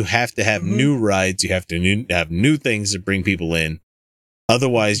know, you have to have new rides. You have to have new things to bring people in.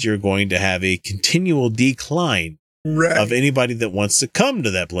 Otherwise, you're going to have a continual decline of anybody that wants to come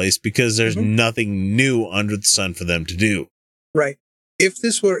to that place because there's nothing new under the sun for them to do. Right. If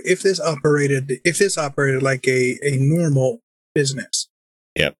this operated like a normal business.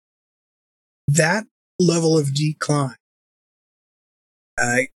 Yep. That level of decline,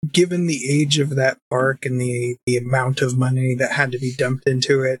 given the age of that park and the amount of money that had to be dumped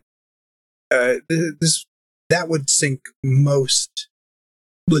into it, that would sink most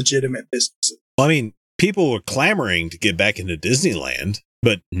legitimate businesses. Well, I mean, people were clamoring to get back into Disneyland,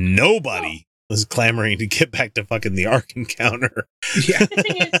 but nobody was clamoring to get back to fucking the Ark Encounter. Yeah. The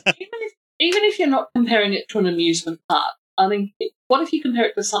thing is, even if you're not comparing it to an amusement park, I mean, what if you compare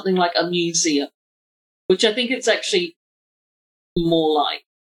it to something like a museum, which I think it's actually more like.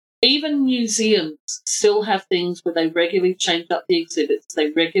 Even museums still have things where they regularly change up the exhibits. They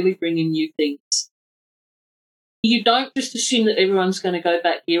regularly bring in new things. You don't just assume that everyone's going to go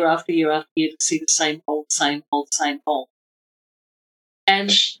back year after year after year to see the same old. And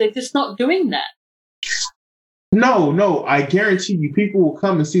they're just not doing that. No, I guarantee you people will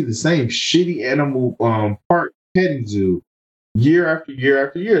come and see the same shitty animal park petting zoo year after year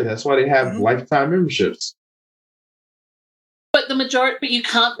after year. That's why they have lifetime memberships. But you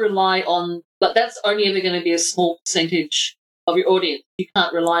can't rely on, but that's only ever going to be a small percentage of your audience. You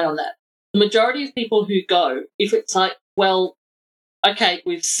can't rely on that. The majority of people who go, if it's like, well, okay,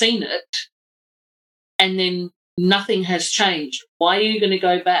 we've seen it, and then nothing has changed, why are you going to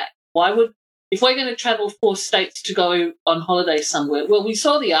go back? If we're going to travel 4 states to go on holiday somewhere, well, we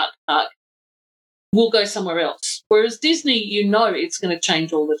saw the Ark Park, we'll go somewhere else. Whereas Disney, you know it's going to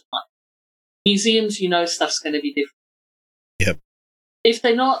change all the time. Museums, you know stuff's going to be different. Yep. If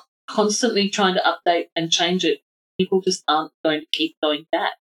they're not constantly trying to update and change it, people just aren't going to keep going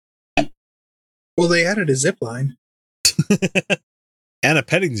back. Well, they added a zip line. And a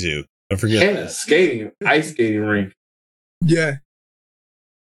petting zoo. I forget. And a ice skating rink. Yeah.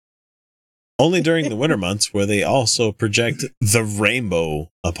 Only during the winter months, where they also project the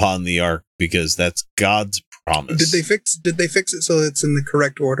rainbow upon the ark, because that's God's promise. Did they fix it so it's in the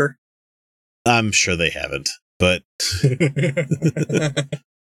correct order? I'm sure they haven't, but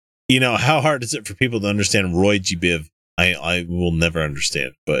you know, how hard is it for people to understand Roy G. Biv? I will never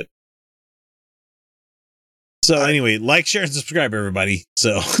understand, but so anyway, like, share, and subscribe, everybody.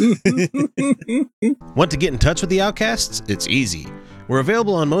 So Want to get in touch with the Outcasts? It's easy. We're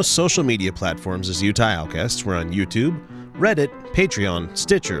available on most social media platforms as Utah Outcasts. We're on YouTube, Reddit, Patreon,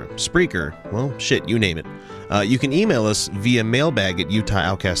 Stitcher, Spreaker, well, shit, you name it. You can email us via mailbag at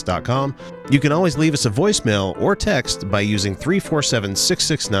utahoutcast.com. You can always leave us a voicemail or text by using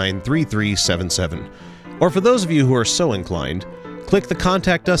 347-669-3377. Or for those of you who are so inclined, click the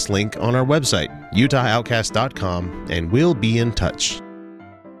Contact Us link on our website, utahoutcast.com, and we'll be in touch.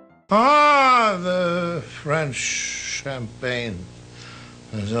 Ah, the French champagne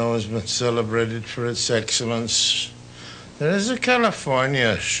has always been celebrated for its excellence. There is a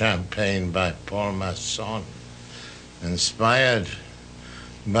California champagne by Paul Masson, inspired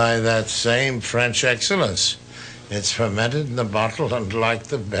by that same French excellence. It's fermented in the bottle, and like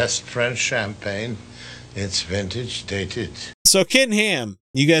the best French champagne, it's vintage dated. So Ken Ham,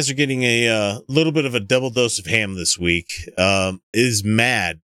 you guys are getting a little bit of a double dose of ham this week, is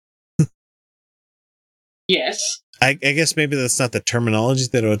mad. Yes. I guess maybe that's not the terminology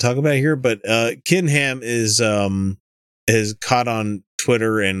that I would talk about here, but Ken Ham is caught on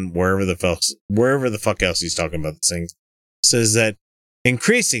Twitter and wherever the fuck else he's talking about this thing, says that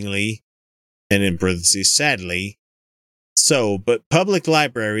increasingly, and in parentheses, sadly, but public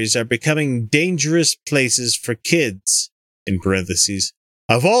libraries are becoming dangerous places for kids, in parentheses,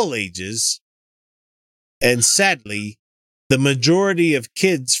 of all ages, and sadly, the majority of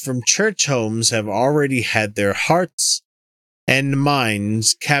kids from church homes have already had their hearts and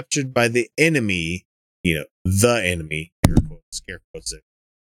minds captured by the enemy, the enemy, scare quotes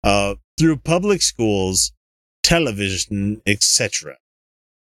there, through public schools, television, etc.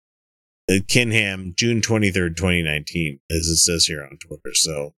 Ken Ham, June 23rd, 2019, as it says here on Twitter.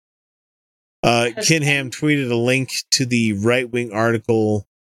 So, Ken Ham tweeted a link to the right-wing article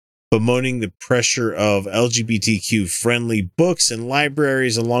bemoaning the pressure of LGBTQ-friendly books and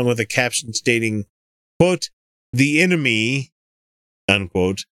libraries, along with a caption stating, quote, "The enemy,"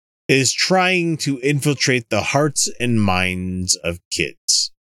 unquote, "is trying to infiltrate the hearts and minds of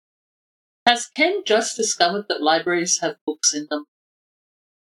kids." Has Ken just discovered that libraries have books in them?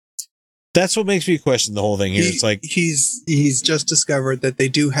 That's what makes me question the whole thing here. It's like he's just discovered that they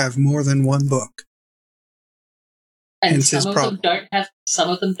do have more than one book. And some of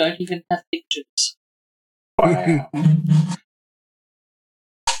them don't even have pictures. Wow.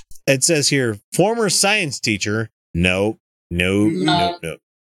 It says here, former science teacher, no. And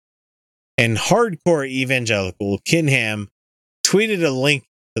hardcore evangelical Ken Ham tweeted a link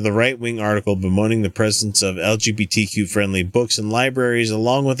to the right-wing article bemoaning the presence of LGBTQ-friendly books and libraries,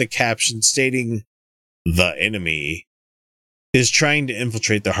 along with a caption stating, "The enemy is trying to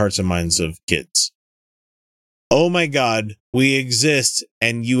infiltrate the hearts and minds of kids." Oh my God, we exist,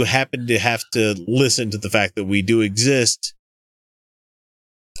 and you happen to have to listen to the fact that we do exist.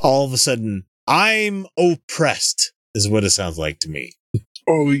 All of a sudden, I'm oppressed, is what it sounds like to me.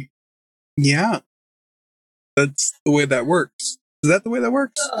 Oh, yeah. That's the way that works. Is that the way that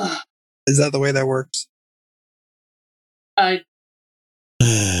works? Is that the way that works? That's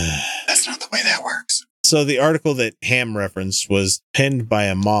not the way that works. So the article that Ham referenced was penned by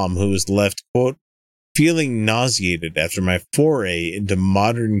a mom who was left, quote, "feeling nauseated after my foray into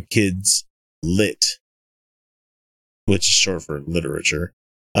modern kids lit," which is short for literature.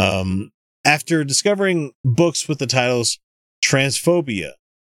 After discovering books with the titles Transphobia,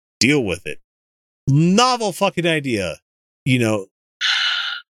 Deal with It, novel fucking idea.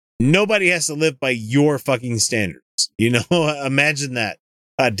 Nobody has to live by your fucking standards. Imagine that.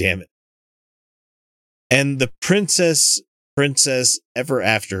 God damn it. And the Princess Ever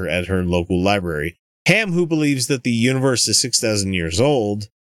After at her local library. Ham, who believes that the universe is 6,000 years old,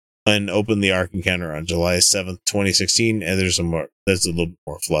 and opened the Ark Encounter on July 7th, 2016. And there's a little bit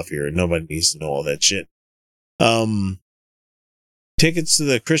more fluff here. Nobody needs to know all that shit. Tickets to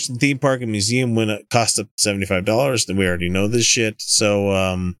the Christian theme park and museum cost up to $75. Then we already know this shit.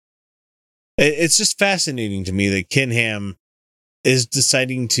 So, it's just fascinating to me that Ken Ham is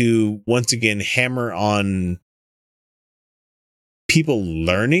deciding to once again hammer on people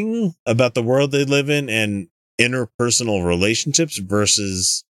learning about the world they live in and interpersonal relationships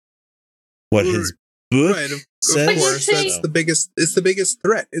versus what his book says. Of course, that's the biggest. It's the biggest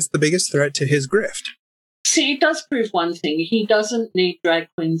threat. It's the biggest threat to his grift. See, it does prove one thing. He doesn't need drag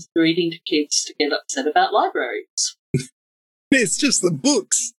queens reading to kids to get upset about libraries. It's just the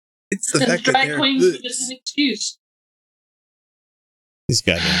books. It's the fact that drag queens are just an excuse. These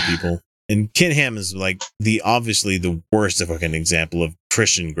goddamn people. And Ken Ham is like obviously the worst fucking example of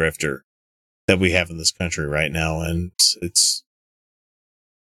Christian grifter that we have in this country right now. And it's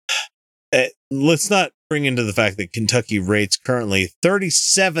let's not bring into the fact that Kentucky rates currently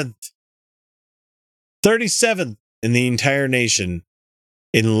 37th in the entire nation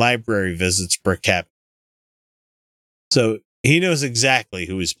in library visits per capita. So he knows exactly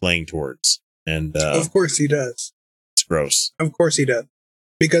who he's playing towards. And of course he does. It's gross. Of course he does.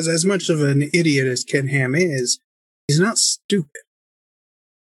 Because as much of an idiot as Ken Ham is, he's not stupid.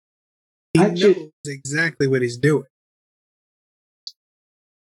 He knows exactly what he's doing.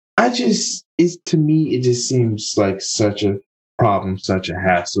 To me, it just seems like such a problem, such a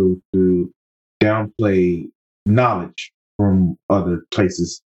hassle to downplay knowledge from other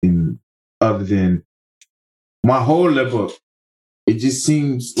places other than my whole book. It just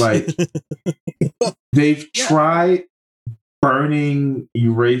seems like they've tried burning,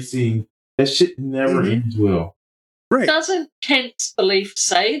 erasing. That shit never ends well. Right. Doesn't Kent's belief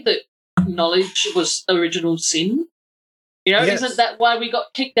say that knowledge was original sin? You know, isn't that why we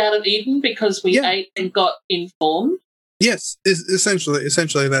got kicked out of Eden? Because we ate and got informed? Yes, essentially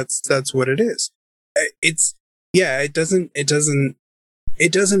that's what it is. It doesn't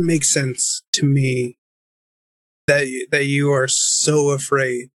make sense to me that you are so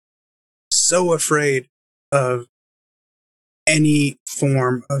afraid of any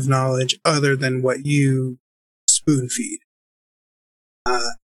form of knowledge other than what you spoon feed.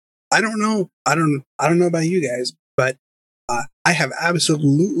 I don't know about you guys, but I have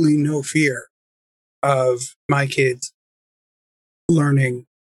absolutely no fear of my kids learning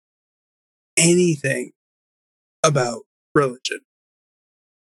anything about religion.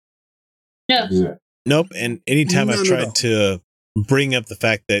 Yeah. Nope. And anytime I've None at tried all. to bring up the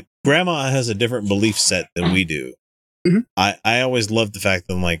fact that grandma has a different belief set than we do, I always love the fact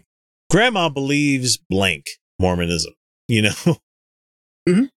that I'm like, grandma believes blank Mormonism, you know?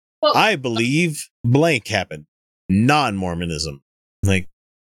 Well, I believe blank happened, non-Mormonism. Like,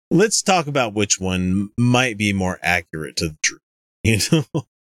 let's talk about which one might be more accurate to the truth, you know?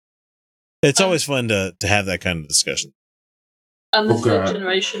 It's always fun to have that kind of discussion. I'm the third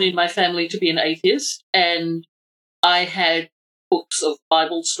generation in my family to be an atheist, and I had books of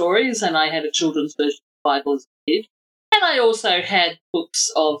Bible stories, and I had a children's version of the Bible as a kid. And I also had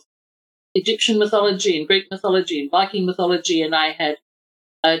books of Egyptian mythology and Greek mythology and Viking mythology, and I had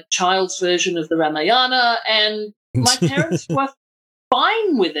a child's version of the Ramayana, and my parents were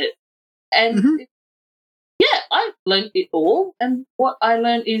fine with it. And I learned it all, and what I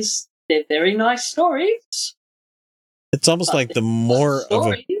learned is they're very nice stories. It's almost like the more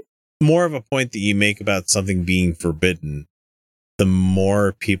of a point that you make about something being forbidden, the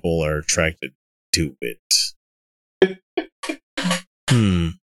more people are attracted to it.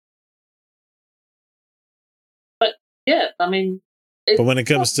 But yeah, I mean, but when it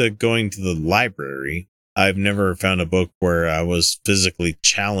comes to going to the library, I've never found a book where I was physically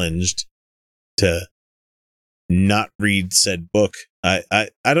challenged to not read said book. I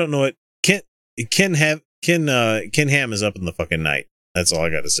don't know what Ken Ham is up in the fucking night. That's all I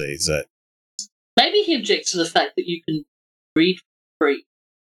got to say. Is that maybe he objects to the fact that you can read for free.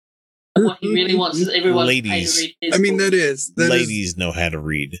 And what he really wants is everyone to pay to read his book. Ladies know how to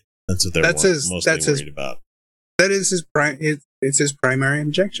read. That's what they're mostly worried about. That is it's his primary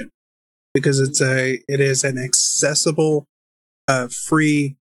objection, because it is an accessible,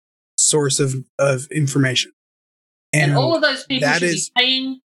 free source of information, and all of those people should be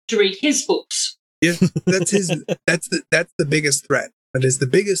paying to read his books. Yeah, that's the biggest threat. That is the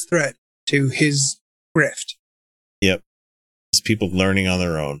biggest threat to his grift. Yep, it's people learning on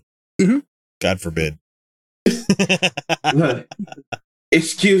their own. God forbid. Look,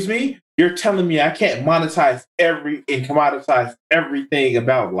 excuse me, you're telling me I can't monetize and commoditize everything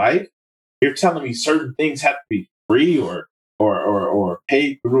about life? You're telling me certain things have to be free or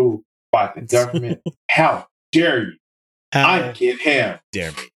paid through by the government? How dare you? I get ham.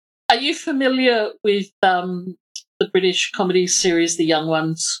 Dare me. Are you familiar with the British comedy series The Young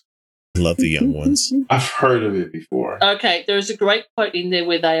Ones? Love The Young Ones. I've heard of it before. Okay, there's a great quote in there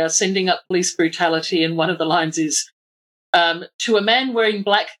where they are sending up police brutality, and one of the lines is, to a man wearing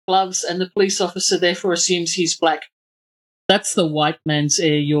black gloves, and the police officer therefore assumes he's black. That's the white man's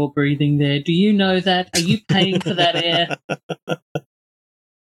air you're breathing there. Do you know that? Are you paying for that air?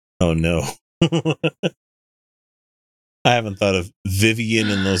 Oh, no. I haven't thought of Vivian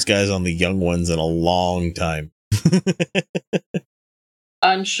and those guys on the Young Ones in a long time.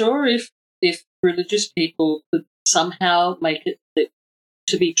 I'm sure if religious people could somehow make it that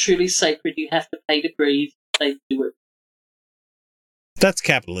to be truly sacred, you have to pay to breathe, they do it. That's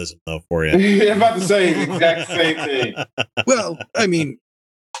capitalism, though, for you. I'm about to say the exact same thing. Well, I mean,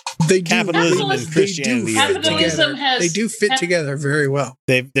 they do. Capitalism and Christianity They do fit together very well.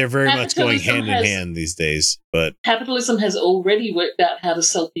 They're very much going Capitalism hand in hand these days. But capitalism has already worked out how to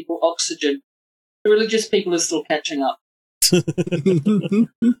sell people oxygen. The religious people are still catching up.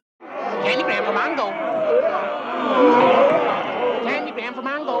 Candygram for mango. Candygram for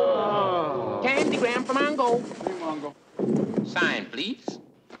mango. Candygram for mango. Sign, please.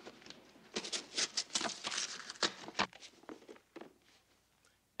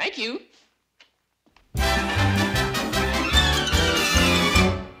 Thank you.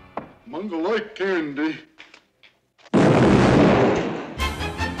 Mango like candy.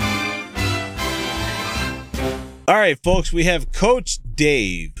 all right, folks, we have Coach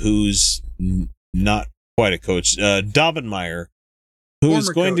Dave, who's not quite a coach, Daubenmire, who is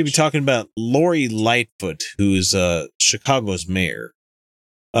going to be talking about Lori Lightfoot, who's Chicago's mayor.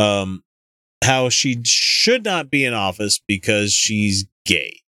 How she should not be in office because she's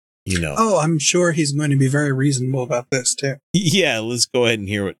gay, you know. Oh, I'm sure he's going to be very reasonable about this, too. Yeah, let's go ahead and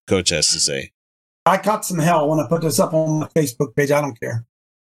hear what Coach has to say. I caught some hell when I put this up on my Facebook page. I don't care.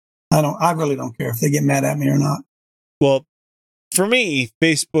 I really don't care if they get mad at me or not. Well, for me,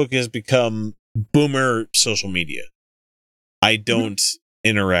 Facebook has become boomer social media. I don't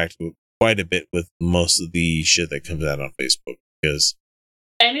interact with quite a bit with most of the shit that comes out on Facebook because.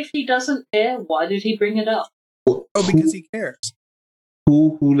 And if he doesn't care, why did he bring it up? Oh, because he cares.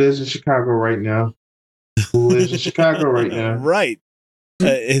 Who lives in Chicago right now? Who lives in Chicago right now? Right.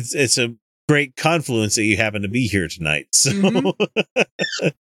 It's a great confluence that you happen to be here tonight. So,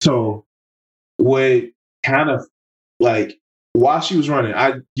 so what kind of like while she was running,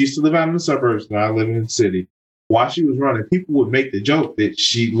 I used to live out in the suburbs, now I live in the city. While she was running, people would make the joke that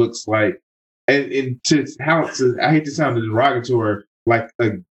she looks like, and I hate to sound derogatory, like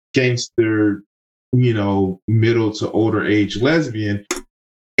a gangster, you know, middle to older age lesbian.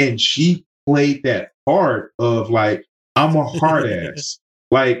 And she played that part of like, I'm a hard ass.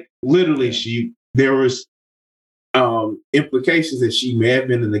 Like literally there was implications that she may have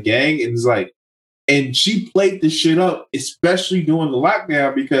been in the gang, and it's like, and she played this shit up, especially during the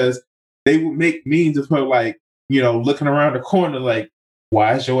lockdown, because they would make memes of her like, you know, looking around the corner like,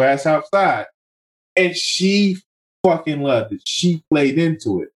 why is your ass outside? And she fucking loved it. She played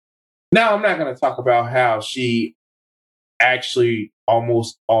into it. Now, I'm not going to talk about how she actually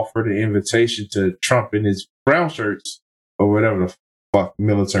almost offered an invitation to Trump in his brown shirts or whatever the fuck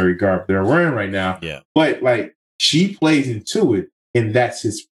military garb they're wearing right now. Yeah. But like, she plays into it, and that's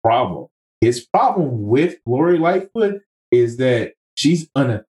his problem. His problem with Lori Lightfoot is that she's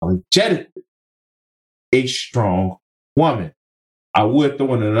unapologetically a strong woman. I would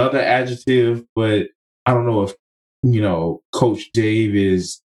throw in another adjective, but I don't know if, you know, Coach Dave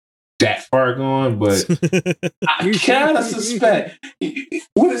is that far gone, but I kind of suspect.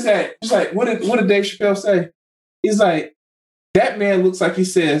 What is that? It's like, what did Dave Chappelle say? He's like, that man looks like he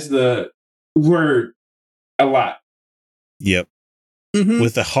says the word a lot. Yep. Mm-hmm.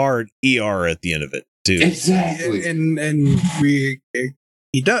 With a hard ER at the end of it, too. Exactly. And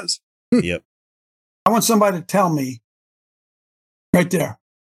he does. Yep. I want somebody to tell me right there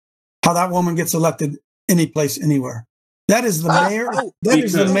how that woman gets elected any place, anywhere. That is the mayor. That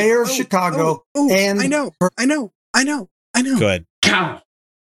is the mayor of Chicago. And I know. Go ahead.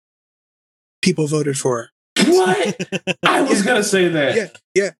 People voted for her. What? I was going to say that.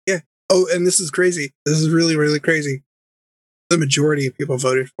 Yeah. Oh, and this is crazy. This is really, really crazy. The majority of people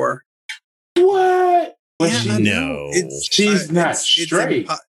voted for her. What? No. She's not straight.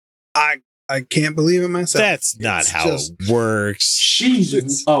 I can't believe it myself. That's not how it works.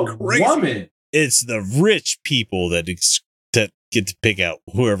 She's a woman. It's the rich people that get to pick out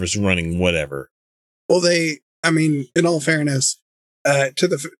whoever's running whatever. Well, in all fairness, to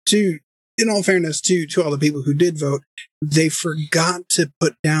all the people who did vote, they forgot to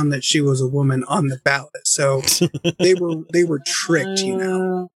put down that she was a woman on the ballot. So they were tricked, you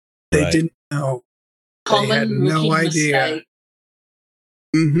know. They didn't know. They had no idea.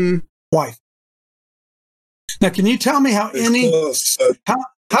 Wife. Now, can you tell me how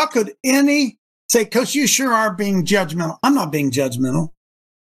how could any say, Coach, you sure are being judgmental? I'm not being judgmental.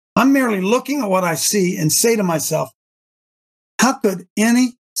 I'm merely looking at what I see and say to myself, How could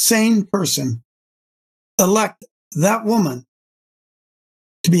any sane person elect that woman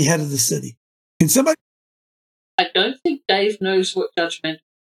to be head of the city? Can somebody? I don't think Dave knows what judgment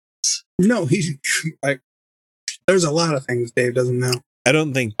is. No, he's like, there's a lot of things Dave doesn't know. I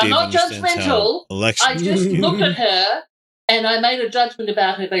don't think Dave I'm not understands how judgmental. elections I just looked at her and I made a judgment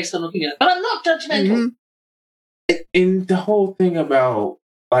about her based on looking at her. But I'm not judgmental. And the whole thing about,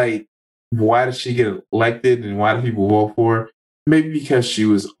 like, why did she get elected and why do people vote for her? Maybe because she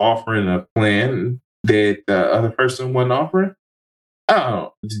was offering a plan that the other person wasn't offering. I don't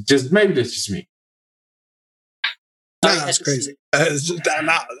know. Maybe that's just me. No, that's crazy. That's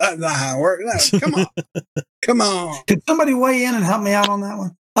not how it works. No, come on. Come on. Could somebody weigh in and help me out on that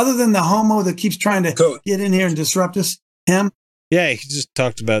one? Other than the homo that keeps trying to get in here and disrupt us? Him? Yeah, he just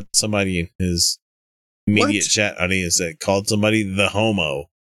talked about somebody in his immediate chat audience that called somebody the homo.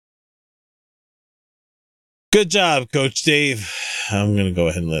 Good job, Coach Dave. I'm going to go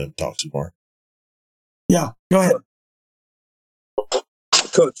ahead and let him talk some more. Yeah, go ahead.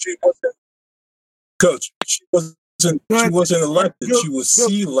 Coach, she wasn't elected. She was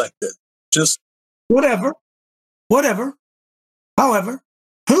selected. Just whatever. However,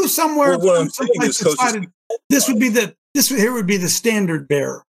 who somewhere someplace decided this would be here would be the standard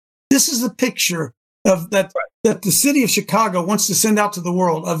bearer. This is a picture of that the city of Chicago wants to send out to the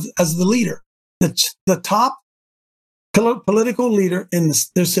world as the leader, the top political leader in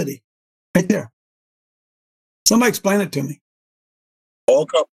their city, right there. Somebody explain it to me. All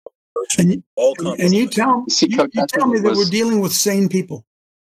companies. And you tell me that we're dealing with sane people.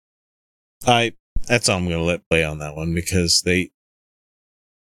 That's all I'm going to let play on that one because it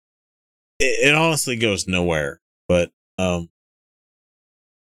honestly goes nowhere. But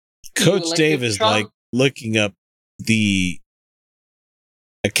Coach Dave is like looking up the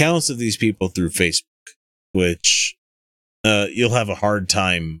accounts of these people through Facebook, which you'll have a hard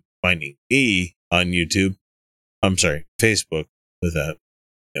time finding me on YouTube. I'm sorry, Facebook with that.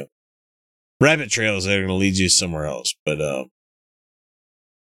 Rabbit trails that are going to lead you somewhere else. But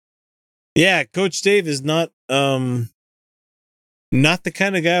yeah, Coach Dave is not the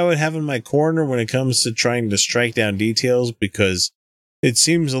kind of guy I would have in my corner when it comes to trying to strike down details, because it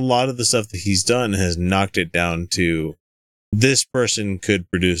seems a lot of the stuff that he's done has knocked it down to this person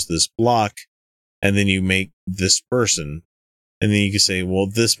could produce this block, and then you make this person, and then you can say, well,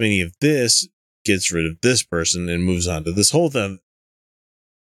 this many of this gets rid of this person and moves on to this whole thing.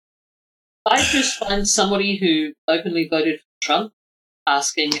 I just find somebody who openly voted for Trump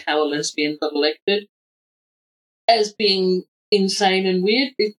asking how a lesbian got elected as being insane and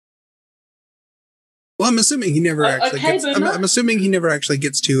weird. Well, I'm assuming he never actually gets. I'm assuming he never actually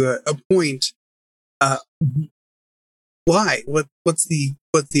gets to a point. Why? What's the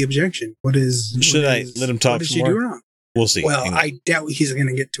objection? Should I let him talk? What did some she more? do wrong? We'll see. Well, I doubt he's going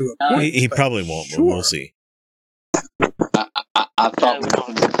to get to a point. He probably won't, but we'll see. I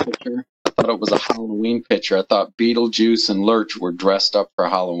thought it was a Halloween picture. I thought Beetlejuice and Lurch were dressed up for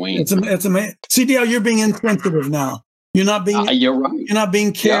Halloween. It's amazing. CDL, you're being insensitive now. You're not being. You're right. You're not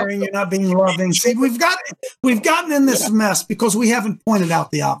being caring. Yeah. You're not being loving. See, we've gotten in this mess because we haven't pointed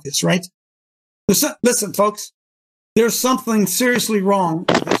out the obvious, right? Listen, folks. There's something seriously wrong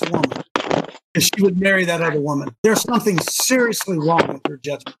with this woman. If she would marry that other woman, there's something seriously wrong with her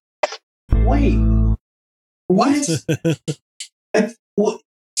judgment. Wait, what?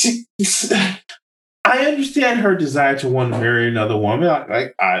 I understand her desire to want to marry another woman.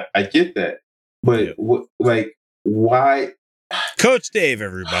 I get that, but why? Coach Dave,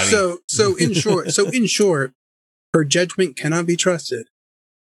 everybody. So in short, her judgment cannot be trusted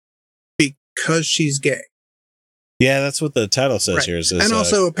because she's gay. Yeah, that's what the title says here. It says, and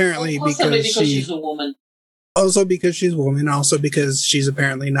also apparently because she's a woman. Also because she's a woman. Also because she's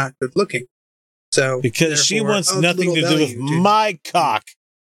apparently not good looking. So because she wants nothing to do with my cock.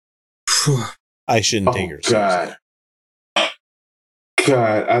 I shouldn't take her seriously.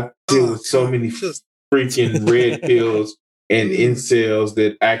 God, I deal with so many freaking red pills and incels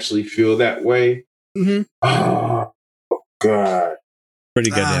that actually feel that way. Mm-hmm. Oh, God. Pretty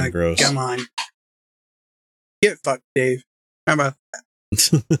goddamn gross. Come on. Get fucked, Dave. How about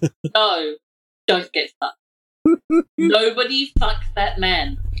that? No, don't get fucked. Nobody fuck that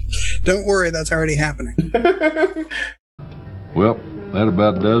man. Don't worry, that's already happening. Well, that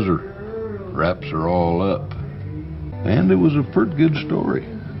about does her. Wraps her all up. And it was a pretty good story,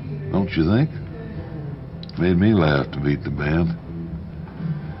 don't you think? Made me laugh to beat the band.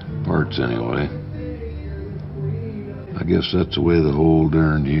 Parts, anyway. I guess that's the way the whole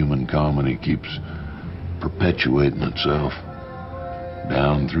darn human comedy keeps perpetuating itself.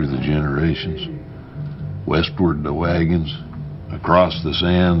 Down through the generations. Westward the wagons, across the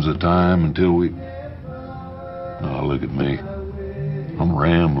sands of time until we... Oh, look at me. I'm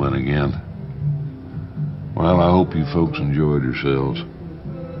rambling again. Well, I hope you folks enjoyed yourselves.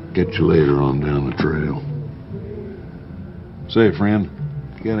 Catch you later on down the trail. Say, friend,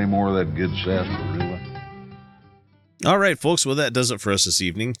 you got any more of that good sarsaparilla? All right, folks. Well, that does it for us this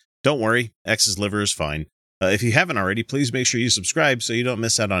evening. Don't worry, X's liver is fine. If you haven't already, please make sure you subscribe so you don't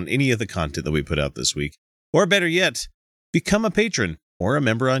miss out on any of the content that we put out this week. Or better yet, become a patron or a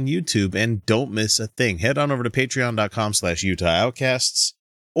member on YouTube and don't miss a thing. Head on over to patreon.com/Utah Outcasts,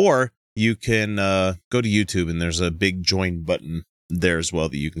 or you can go to YouTube and there's a big join button there as well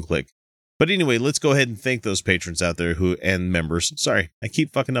that you can click. But anyway, let's go ahead and thank those patrons out there and members. Sorry, I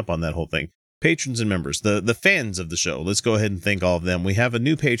keep fucking up on that whole thing. Patrons and members, the fans of the show. Let's go ahead and thank all of them. We have a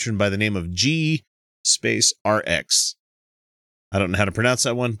new patron by the name of G RX. I don't know how to pronounce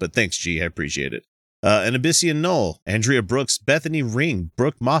that one, but thanks, G. I appreciate it. An Abyssian Null, Andrea Brooks, Bethany Ring,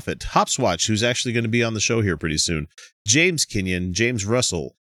 Brooke Moffat, Hopswatch, who's actually going to be on the show here pretty soon, James Kenyon, James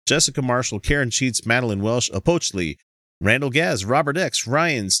Russell, Jessica Marshall, Karen Sheets, Madeline Welsh, Apochley, Randall Gaz, Robert X,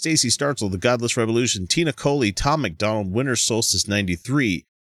 Ryan, Stacy Startzel, The Godless Revolution, Tina Coley, Tom McDonald, Winter Solstice 93,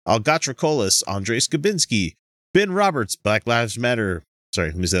 Algatra Colas, Andrei Skabinski, Ben Roberts, Black Lives Matter. Sorry,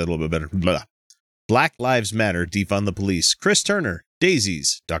 let me say that a little bit better. Blah. Black Lives Matter, Defund the Police, Chris Turner,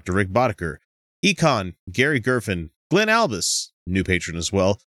 Daisies, Dr. Rick Boddicker, Econ, Gary Gerfin, Glenn Albus, new patron as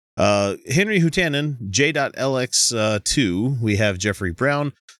well, Henry Hutanen, J.LX2, we have Jeffrey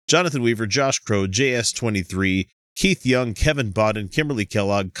Brown, Jonathan Weaver, Josh Crow, JS23, Keith Young, Kevin Bodden, Kimberly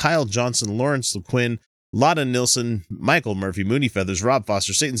Kellogg, Kyle Johnson, Lawrence LeQuinn, Lotta Nilsson, Michael Murphy, Mooney Feathers, Rob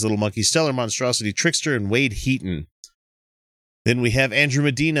Foster, Satan's Little Monkey, Stellar Monstrosity, Trickster, and Wade Heaton. Then we have Andrew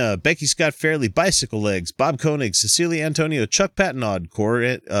Medina, Becky Scott Fairley, Bicycle Legs, Bob Koenig, Cecilia Antonio, Chuck Patnod,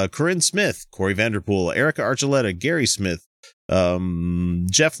 Corinne Smith, Corey Vanderpool, Erica Archuleta, Gary Smith,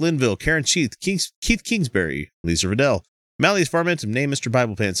 Jeff Linville, Karen Sheath, Keith Kingsbury, Lisa Riddell, Malleus Farmentum, name Mr.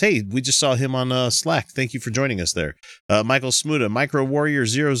 Bible Pants. Hey, we just saw him on Slack. Thank you for joining us there. Michael Smuda, Micro Warrior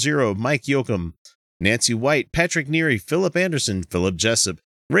 00, Mike Yoakum, Nancy White, Patrick Neary, Philip Anderson, Philip Jessup,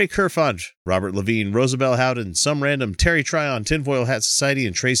 Ray Kerfont, Robert Levine, Rosabelle Howden, Some Random, Terry Tryon, Tinfoil Hat Society,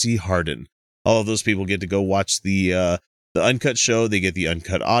 and Tracy Harden. All of those people get to go watch the uncut show. They get the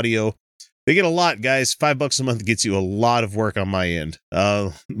uncut audio. They get a lot, guys. $5 a month gets you a lot of work on my end.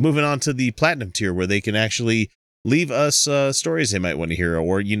 Moving on to the platinum tier, where they can actually leave us stories they might want to hear,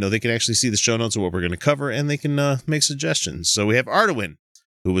 or they can actually see the show notes of what we're going to cover, and they can make suggestions. So we have Ardawen,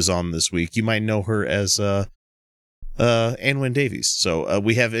 who was on this week. You might know her as Anwin Davies. So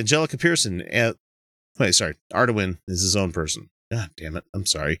we have Angelica Pearson. Ardawen is his own person. God damn it. I'm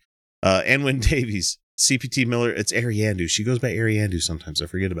sorry. Anwin Davies, CPT Miller. It's Ariandu. She goes by Ariandu sometimes. I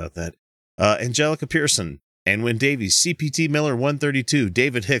forget about that. Angelica Pearson, Anwin Davies, CPT Miller 132,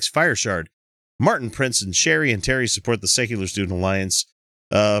 David Hicks, Fireshard, Martin Princeton, Sherry and Terry support the Secular Student Alliance.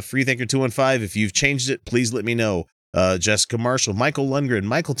 Freethinker 215, if you've changed it, please let me know. Jessica Marshall, Michael Lundgren,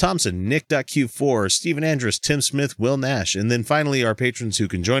 Michael Thompson, Nick.Q4, Stephen Andrus, Tim Smith, Will Nash, and then finally our patrons who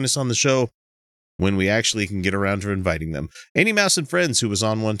can join us on the show when we actually can get around to inviting them. Annie Mouse and Friends, who was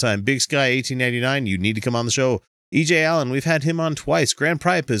on one time. Big Sky 1899, you need to come on the show. EJ Allen, we've had him on twice. Grand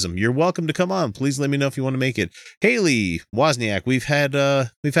Priapism, you're welcome to come on. Please let me know if you want to make it. Haley Wozniak, we've had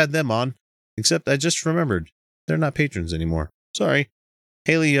them on, except I just remembered they're not patrons anymore. Sorry.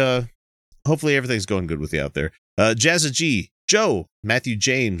 Haley, hopefully everything's going good with you out there. Jazza G, Joe, Matthew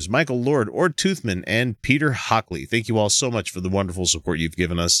James, Michael Lord, Ord Toothman, and Peter Hockley. Thank you all so much for the wonderful support you've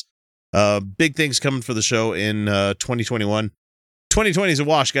given us. Big things coming for the show in 2021. 2020 is a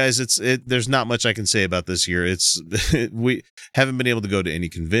wash, guys. There's not much I can say about this year. We haven't been able to go to any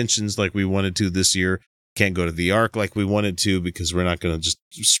conventions like we wanted to this year. Can't go to the Ark like we wanted to because we're not going to just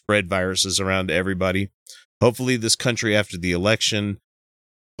spread viruses around to everybody. Hopefully this country after the election,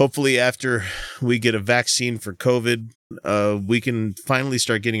 hopefully after we get a vaccine for COVID, we can finally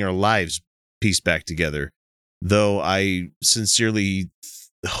start getting our lives pieced back together. Though I sincerely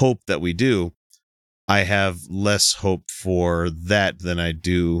hope that we do, I have less hope for that than I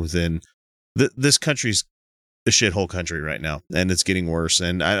do than this country's a shithole country right now, and it's getting worse.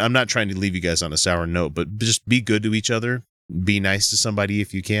 And I'm not trying to leave you guys on a sour note, but just be good to each other. Be nice to somebody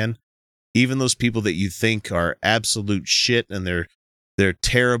if you can. Even those people that you think are absolute shit and they're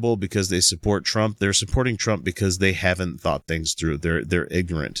terrible because they support Trump. They're supporting Trump because they haven't thought things through. They're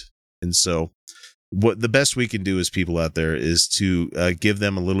ignorant. And so what the best we can do as people out there is to give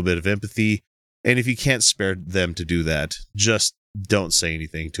them a little bit of empathy. And if you can't spare them to do that, just don't say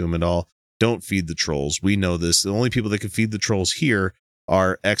anything to them at all. Don't feed the trolls. We know this. The only people that can feed the trolls here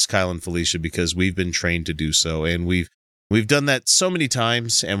are Kyle and Felicia because we've been trained to do so. And we've We've done that so many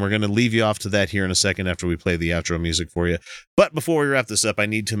times, and we're going to leave you off to that here in a second after we play the outro music for you. But before we wrap this up, I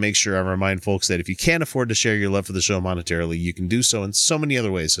need to make sure I remind folks that if you can't afford to share your love for the show monetarily, you can do so in so many other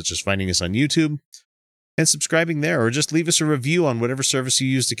ways, such as finding us on YouTube and subscribing there, or just leave us a review on whatever service you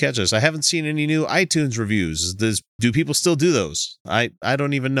use to catch us. I haven't seen any new iTunes reviews. Do people still do those? I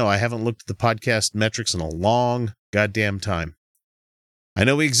don't even know. I haven't looked at the podcast metrics in a long goddamn time. I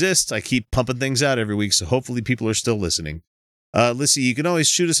know we exist. I keep pumping things out every week, so hopefully people are still listening. Let's see, you can always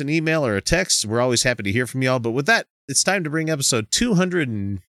shoot us an email or a text. We're always happy to hear from y'all. But with that, it's time to bring episode 200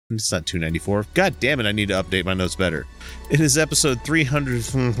 and... It's not 294. God damn it, I need to update my notes better. It is episode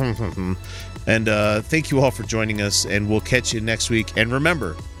 300. And thank you all for joining us, and we'll catch you next week. And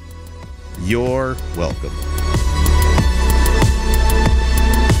remember, you're welcome.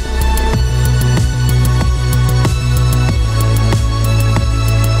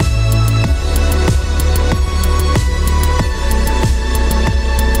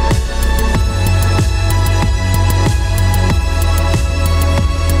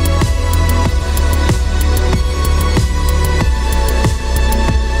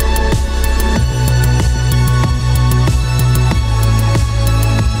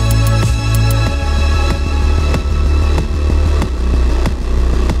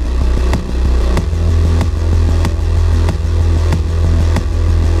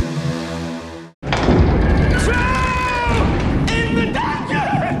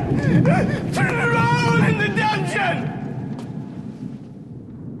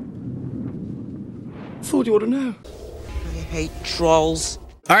 Thought you ought to know. I hate trolls.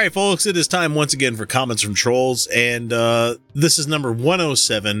 All right, folks, it is time once again for comments from trolls, and this is number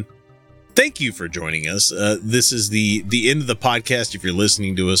 107. Thank you for joining us. This is the end of the podcast if you're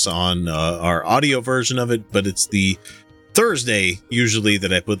listening to us on our audio version of it, but it's the Thursday usually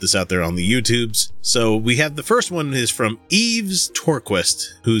that I put this out there on the YouTubes. So we have the first one is from Eves Torquist,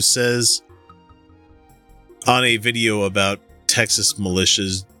 who says on a video about Texas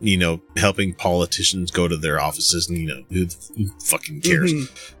militias, helping politicians go to their offices, and who fucking cares?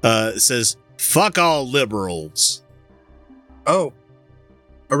 It says, "Fuck all liberals." Oh,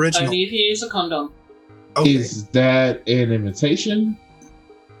 original. Only if you use a condom. Okay. Is that an invitation?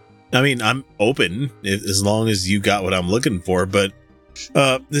 I mean, I'm open as long as you got what I'm looking for, but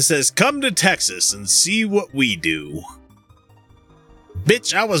this says, "Come to Texas and see what we do."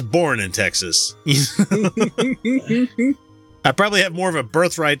 Bitch, I was born in Texas. I probably have more of a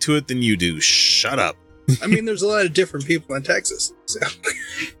birthright to it than you do. Shut up. I mean, there's a lot of different people in Texas. So.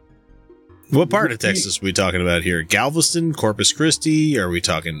 What part of Texas are we talking about here? Galveston, Corpus Christi? Are we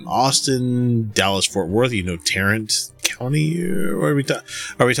talking Austin, Dallas, Fort Worth? Tarrant County? Or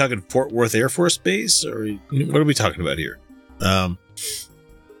are we talking Fort Worth Air Force Base? Or what are we talking about here?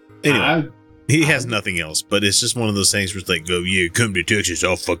 Anyway, he has nothing else, but it's just one of those things where it's like, "Oh yeah, come to Texas,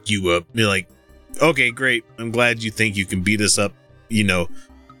 I'll fuck you up." You're like, okay, great. I'm glad you think you can beat us up,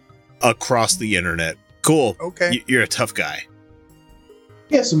 across the internet. Cool. Okay. You're a tough guy.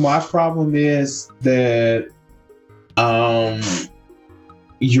 Yeah, so my problem is that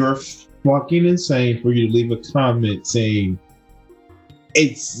you're fucking insane for you to leave a comment saying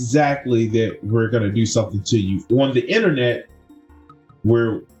exactly that we're going to do something to you on the internet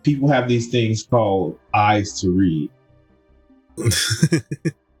where people have these things called eyes to read.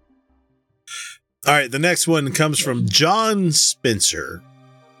 All right, the next one comes from John Spencer,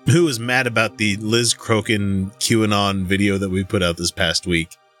 who is mad about the Liz Crokin QAnon video that we put out this past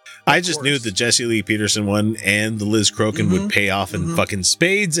week. I just knew the Jesse Lee Peterson one and the Liz Crokin would pay off in fucking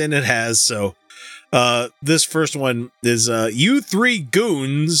spades, and it has. So this first one is you three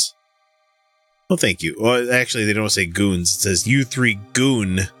goons. Well, thank you. Well, actually, they don't say goons. It says you three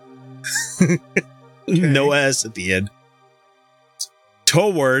goon. No S at the end.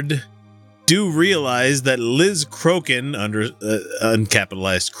 Toward do realize that Liz Crokin, under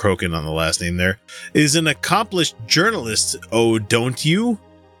uncapitalized Crokin on the last name there, is an accomplished journalist. Oh, don't you?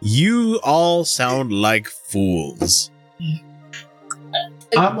 You all sound like fools.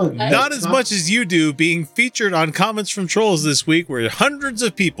 Not as much as you do, being featured on Comments from Trolls this week, where hundreds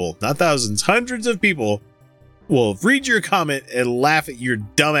of people, not thousands, hundreds of people will read your comment and laugh at your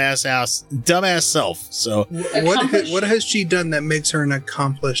dumbass self. So what has she done that makes her an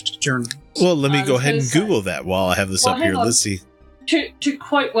accomplished journalist? Well, let me go ahead and Google that while I have this up here. Let's see. To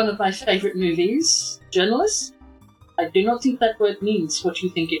quote one of my favorite movies, Journalist, I do not think that word means what you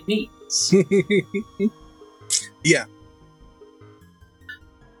think it means. Yeah.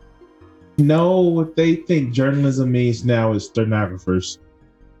 No, what they think journalism means now is stenographers.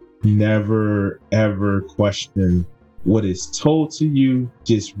 Never, ever question what is told to you.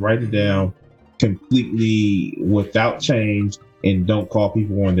 Just write it down. completely without change and don't call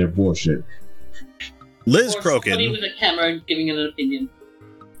people on their bullshit. Liz Or somebody Crokin. with a camera and giving an opinion.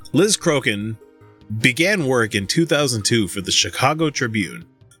 Liz Crokin began work in 2002 for the Chicago Tribune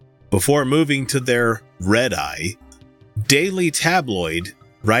before moving to their Red Eye daily tabloid,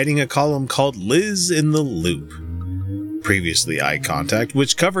 writing a column called Liz in the Loop, previously Eye Contact,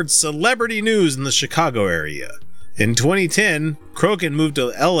 which covered celebrity news in the Chicago area. In 2010, Crokin moved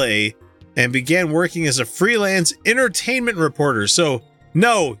to LA and began working as a freelance entertainment reporter. So,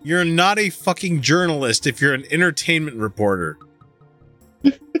 no, you're not a fucking journalist if you're an entertainment reporter.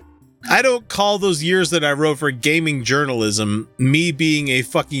 I don't call those years that I wrote for gaming journalism me being a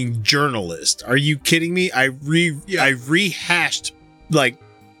fucking journalist. Are you kidding me? I rehashed like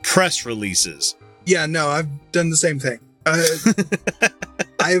press releases. Yeah, no, I've done the same thing. I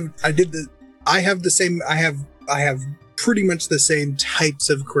have pretty much the same types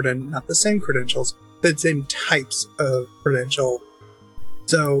of not the same credentials, the same types of credential.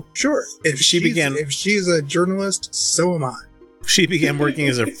 So sure, if she's a journalist, so am I. She began working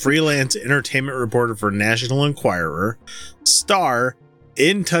as a freelance entertainment reporter for National Enquirer, Star,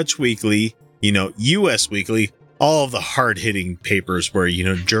 In Touch Weekly, US Weekly, all of the hard-hitting papers where,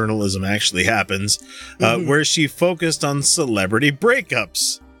 journalism actually happens, where she focused on celebrity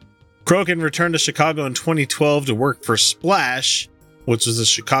breakups. Crokin returned to Chicago in 2012 to work for Splash, which was a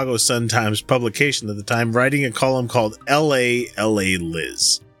Chicago Sun-Times publication at the time, writing a column called LA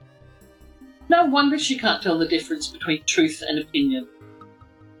Liz. No wonder she can't tell the difference between truth and opinion.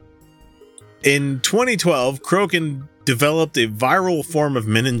 In 2012, Crokin developed a viral form of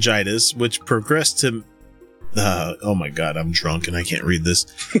meningitis, which progressed to... oh my god, I'm drunk and I can't read this.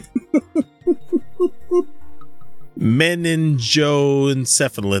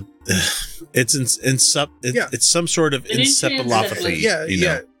 Meningoencephalite. It's some sort of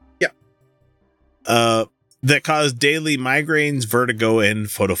encephalopathy. That caused daily migraines, vertigo, and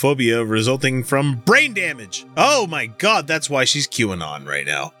photophobia, resulting from brain damage. Oh my god, that's why she's QAnon right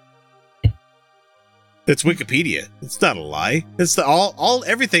now. It's Wikipedia. It's not a lie. It's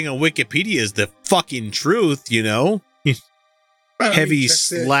everything on Wikipedia is the fucking truth, Heavy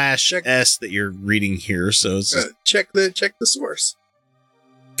slash S that you're reading here, so it's check the source.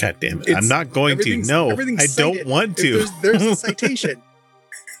 God damn it! I'm not going to. No, I don't want to. There's a citation.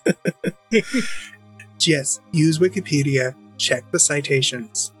 Yes, use Wikipedia. Check the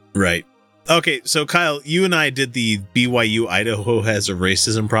citations. Right. Okay, so Kyle, you and I did the BYU Idaho has a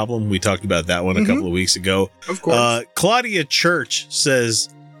racism problem. We talked about that one a couple of weeks ago. Of course. Claudia Church says,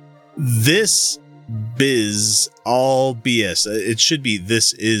 "This biz all BS." It should be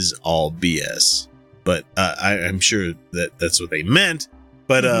 "This is all BS," but I'm sure that's what they meant.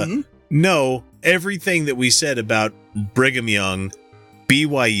 But no, everything that we said about Brigham Young,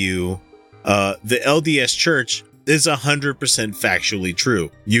 BYU, the LDS Church is 100% factually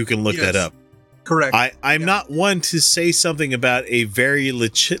true. You can look that up. Correct. I'm not one to say something about a very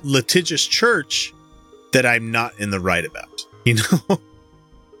litigious church that I'm not in the right about.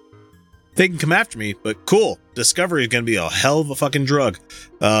 They can come after me, but cool. Discovery is going to be a hell of a fucking drug.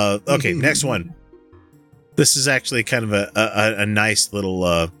 Okay, next one. This is actually kind of a nice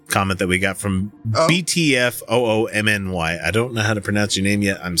little comment that we got from BTFOOMNY. I don't know how to pronounce your name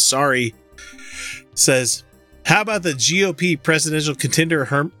yet. I'm sorry. Says, how about the GOP presidential contender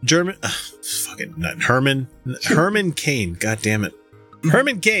Herman Cain? God damn it.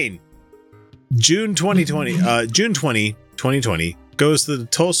 Herman Cain. June 2020, 2020, goes to the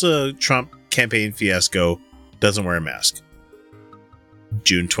Tulsa Trump campaign fiasco, doesn't wear a mask.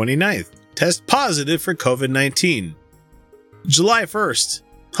 June 29th, test positive for COVID-19. July 1st,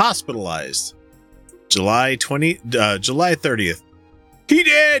 hospitalized. July 30th, he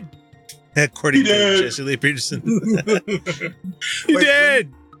did! According to Jesse Lee Peterson. He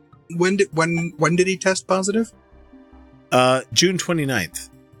did! When did he test positive? June 29th.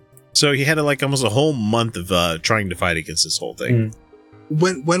 So he had almost a whole month of trying to fight against this whole thing.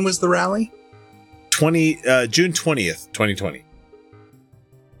 When was the rally? June 20th, 2020.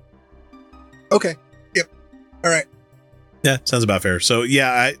 Okay. Yep. All right. Yeah, sounds about fair. So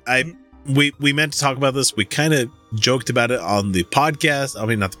yeah, we meant to talk about this. We kind of joked about it on the podcast. I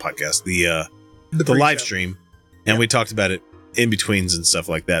mean, not the podcast, the live stream, and we talked about it in betweens and stuff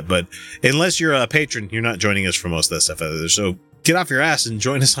like that. But unless you're a patron, you're not joining us for most of that stuff either. So get off your ass and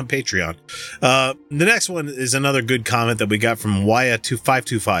join us on Patreon. The next one is another good comment that we got from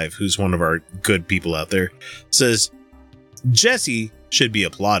Waya2525, who's one of our good people out there. Says, Jesse should be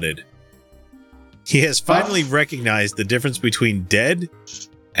applauded. He has finally recognized the difference between dead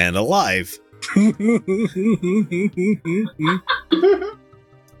and alive.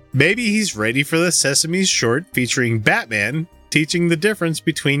 Maybe he's ready for the Sesame short featuring Batman teaching the difference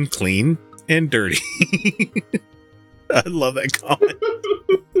between clean and dirty. I love that comment.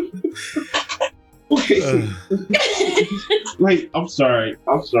 Wait, I'm sorry.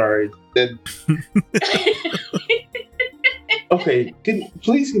 Then... Okay,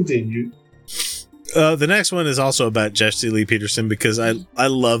 please continue. The next one is also about Jesse Lee Peterson because I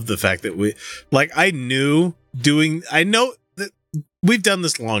love the fact that I know that we've done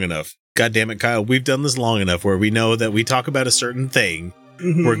this long enough. God damn it, Kyle. We've done this long enough where we know that we talk about a certain thing.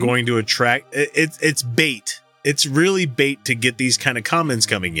 Mm-hmm. We're going to attract it's bait. It's really bait to get these kind of comments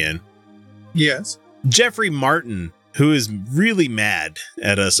coming in. Yes. Jeffrey Martin, who is really mad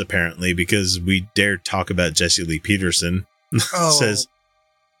at us apparently because we dare talk about Jesse Lee Peterson, says,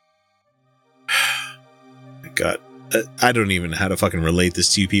 God, I don't even know how to fucking relate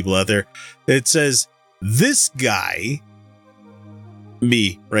this to you people out there. It says, this guy,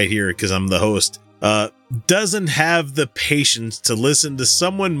 me right here, because I'm the host, doesn't have the patience to listen to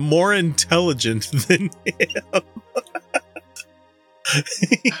someone more intelligent than him.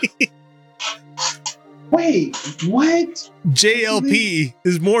 Wait, what? JLP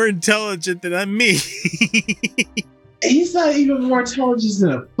is more intelligent than me. He's not even more intelligent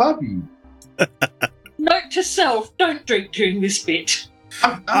than a puppy. Note to self, don't drink during this bit.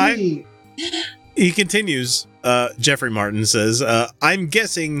 I mean... He continues, Jeffrey Martin says, I'm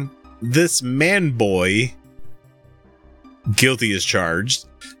guessing this man boy, guilty as charged,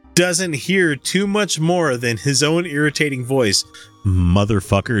 doesn't hear too much more than his own irritating voice.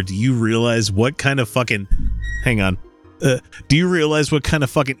 Motherfucker, do you realize what kind of fucking... Hang on. Do you realize what kind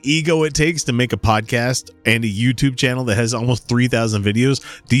of fucking ego it takes to make a podcast and a YouTube channel that has almost 3,000 videos?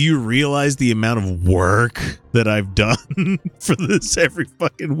 Do you realize the amount of work that I've done for this every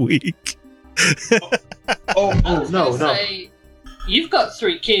fucking week? No. Say, you've got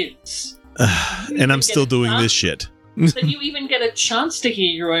 3 kids. And I'm still doing this shit. So you even get a chance to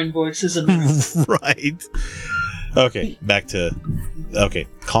hear your own voice as a man. Right. Okay, back to... Okay,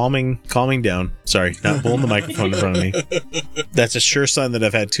 calming down. Sorry, not pulling the microphone in front of me. That's a sure sign that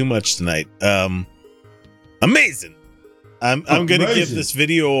I've had too much tonight. Amazing! I'm going to give this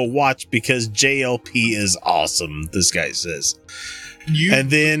video a watch because JLP is awesome, this guy says. And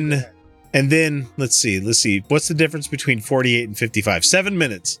then, let's see. What's the difference between 48 and 55? 7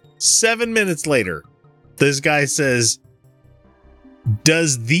 minutes. 7 minutes later, this guy says,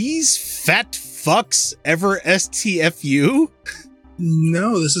 does these fat fucks ever STFU?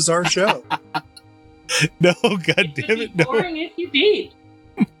 No, this is our show. No, God damn it, no. Boring if you did.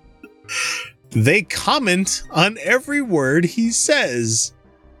 They comment on every word he says.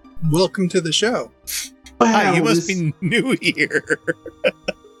 Welcome to the show. Wow, you must be new here.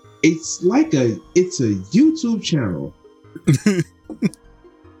 It's a YouTube channel.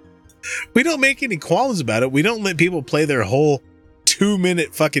 We don't make any qualms about it. We don't let people play their whole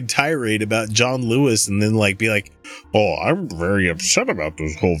 2-minute fucking tirade about John Lewis and then be like, oh, I'm very upset about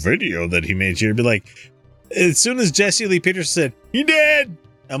this whole video that he made here. Be like, as soon as Jesse Lee Peterson said, he did,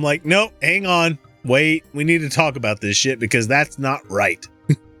 I'm like, nope, hang on, wait, we need to talk about this shit because that's not right.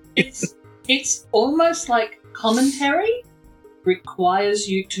 It's almost like commentary requires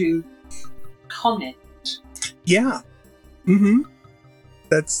you to comment. Yeah. Mm-hmm.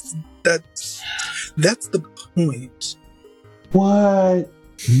 That's the point. What?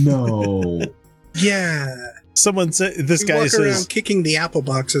 No. Yeah. Someone said this guy says around kicking the apple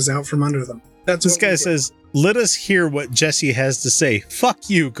boxes out from under them. That's this guy says, let us hear what Jesse has to say. Fuck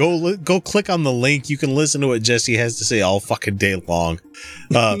you. Go click on the link. You can listen to what Jesse has to say all fucking day long.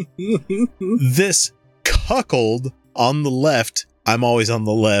 This cuckold on the left, I'm always on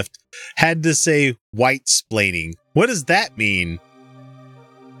the left, had to say white splaining. What does that mean?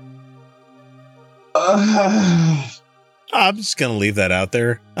 I'm just gonna leave that out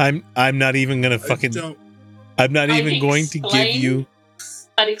there. I'm not even gonna fucking. I'm not even going to give you.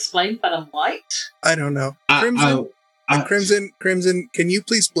 I'd explain, but I'm white. I don't know. Crimson. Can you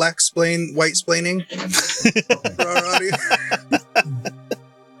please black explain white splaining for our audience?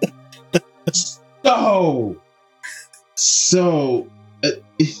 So, the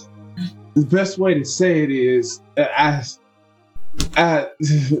best way to say it is,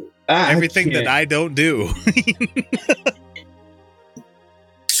 everything that I don't do.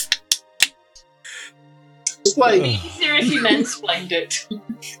 It's like easier if you mansplained it.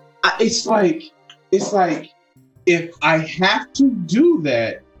 It's like if I have to do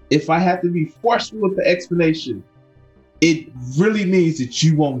that, if I have to be forceful with the explanation, it really means that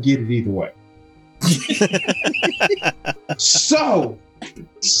you won't get it either way. So,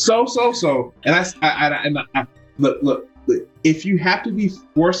 and I look. if you have to be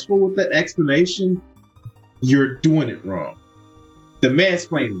forceful with that explanation, you're doing it wrong. The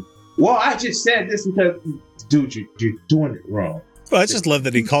mansplaining. Well, I just said this because, dude, you're doing it wrong. Well, I just love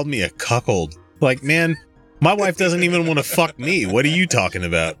that he called me a cuckold. Like, man, my wife doesn't even want to fuck me. What are you talking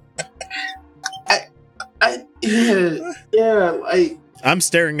about? I'm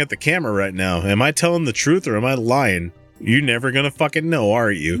staring at the camera right now. Am I telling the truth or am I lying? You're never gonna fucking know,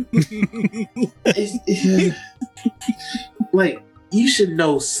 are you? Like, you should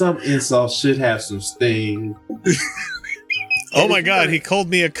know some insults should have some sting. Oh my god, he called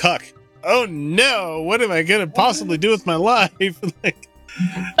me a cuck. Oh no, what am I gonna possibly do with my life? Like,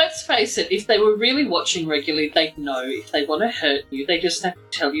 let's face it, if they were really watching regularly, they'd know if they want to hurt you, they just have to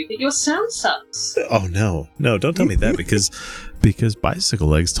tell you that your sound sucks. oh no, don't tell me that because Bicycle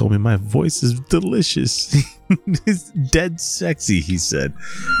Legs told me my voice is delicious. It's dead sexy, he said.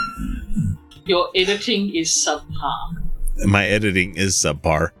 Your editing is subpar. My editing is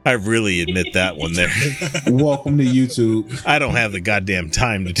subpar. I really admit that one there. Welcome to YouTube. I don't have the goddamn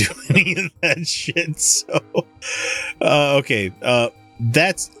time to do any of that shit. So, okay.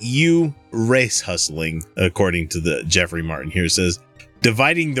 That's you race hustling, according to the Jeffrey Martin here. Says,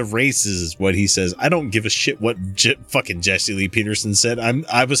 dividing the races is what he says. I don't give a shit what fucking Jesse Lee Peterson said.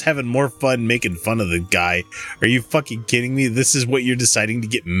 I was having more fun making fun of the guy. Are you fucking kidding me? This is what you're deciding to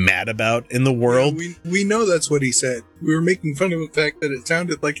get mad about in the world? Yeah, we know that's what he said. We were making fun of the fact that it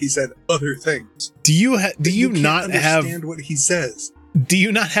sounded like he said other things. Do you not understand what he says? Do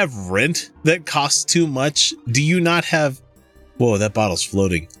you not have rent that costs too much? Do you not have... Whoa, that bottle's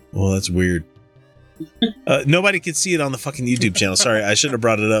floating. Well, that's weird. Nobody can see it on the fucking YouTube channel. Sorry, I should have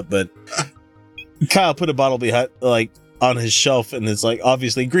brought it up, but Kyle put a bottle behind, like, on his shelf, and it's like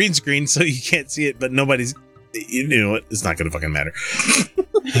obviously green screen, so you can't see it. But nobody's, you know what? It's not going to fucking matter.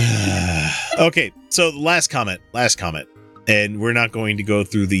 Okay, so last comment, and we're not going to go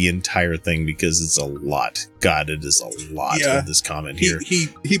through the entire thing because it's a lot. God, it is a lot of this comment here.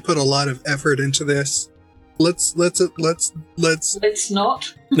 He put a lot of effort into this. Let's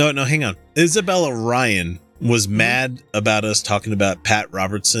not. No, hang on. Isabella Ryan was mad about us talking about Pat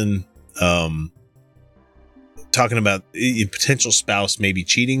Robertson, talking about a potential spouse maybe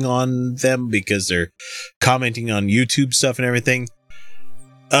cheating on them because they're commenting on YouTube stuff and everything.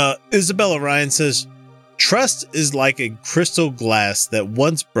 Isabella Ryan says, trust is like a crystal glass that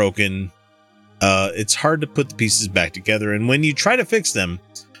once broken, it's hard to put the pieces back together. And when you try to fix them,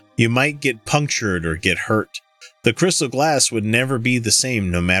 you might get punctured or get hurt. The crystal glass would never be the same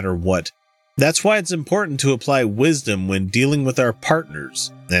no matter what. That's why it's important to apply wisdom when dealing with our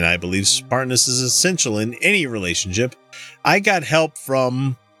partners. And I believe smartness is essential in any relationship. I got help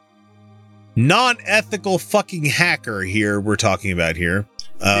from non-ethical fucking hacker here we're talking about here.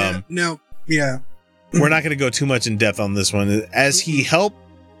 Yeah. We're not going to go too much in depth on this one. As he helped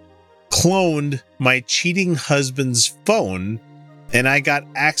cloned my cheating husband's phone, and I got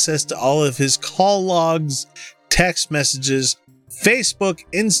access to all of his call logs, text messages, Facebook,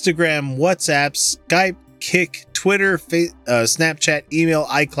 Instagram, WhatsApp, Skype, Kik, Twitter, Snapchat, email,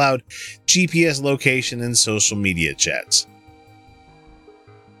 iCloud, GPS location, and social media chats.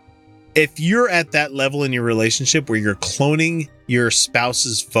 If you're at that level in your relationship where you're cloning your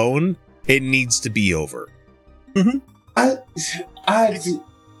spouse's phone, it needs to be over. Mm-hmm.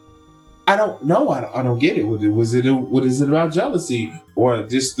 I don't know. I don't get it. What is it about jealousy or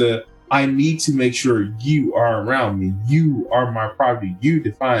just the I need to make sure you are around me. You are my property. You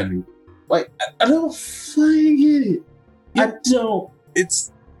define me. Like I don't fucking get it. I don't.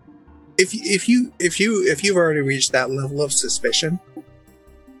 It's if you've already reached that level of suspicion,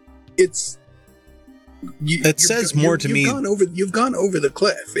 it says more to me. You've gone over the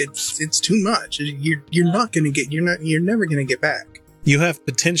cliff. It's too much. You're not going to get. You're never going to get back. You have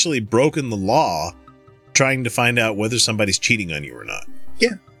potentially broken the law trying to find out whether somebody's cheating on you or not.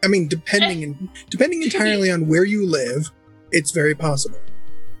 Yeah. I mean, depending entirely on where you live, it's very possible.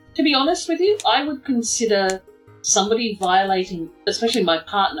 To be honest with you, I would consider somebody violating, especially my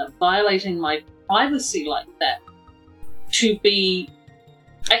partner, violating my privacy like that to be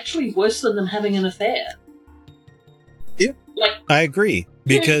actually worse than them having an affair. Yeah. Like, I agree.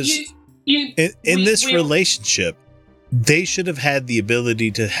 Because in this relationship, they should have had the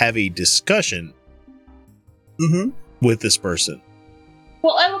ability to have a discussion with this person.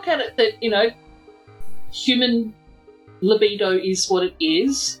 Well, I look at it that, human libido is what it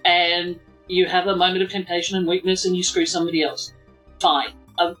is, and you have a moment of temptation and weakness and you screw somebody else. Fine.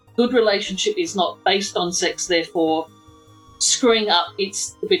 A good relationship is not based on sex, therefore screwing up,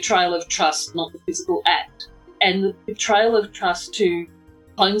 it's the betrayal of trust, not the physical act. And the betrayal of trust to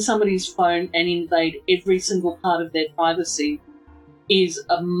on somebody's phone and invade every single part of their privacy is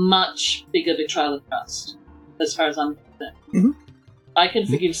a much bigger betrayal of trust, as far as I'm concerned. Mm-hmm. I can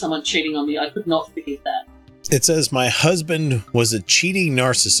forgive someone cheating on me. I could not forgive that. It says, my husband was a cheating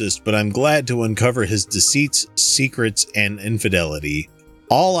narcissist, but I'm glad to uncover his deceits, secrets, and infidelity.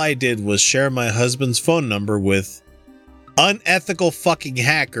 All I did was share my husband's phone number with unethical fucking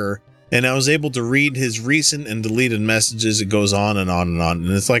hacker, and I was able to read his recent and deleted messages. It goes on and on and on,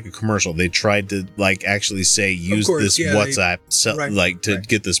 and it's like a commercial. They tried to like actually say use this WhatsApp to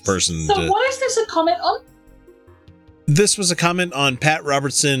get this person So to. what is this a comment on? This was a comment on Pat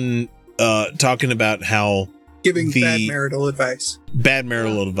Robertson talking about how Giving bad marital advice. Bad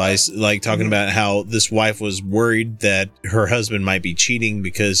marital advice, like talking about how this wife was worried that her husband might be cheating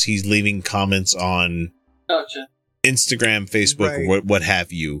because he's leaving comments on Gotcha. Instagram, Facebook, Right. what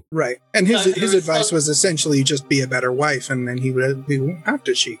have you. Right. And his advice was essentially just be a better wife, and then he won't have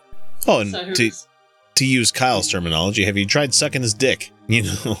to cheat. Oh, and to use Kyle's terminology, have you tried sucking his dick? You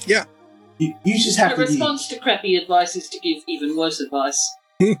know? Yeah. You just have The to response to crappy advice is to give even worse advice.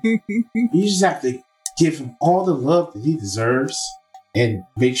 you just have to give him all the love that he deserves and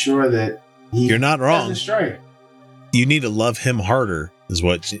make sure that You're not wrong. doesn't stray. You need to love him harder, is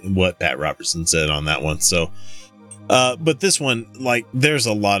what Pat Robertson said on that one. So, but this one, like, there's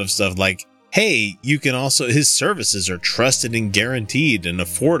a lot of stuff like, hey, you can also, his services are trusted and guaranteed and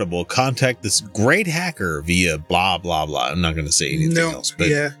affordable. Contact this great hacker via blah, blah, blah. I'm not going to say anything else, but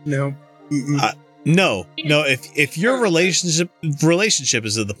no. no. If your relationship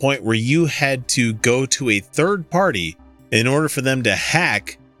is at the point where you had to go to a third party in order for them to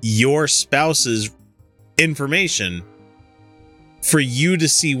hack your spouse's information for you to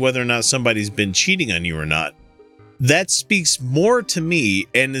see whether or not somebody's been cheating on you or not, that speaks more to me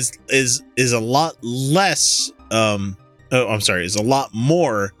and is a lot less is a lot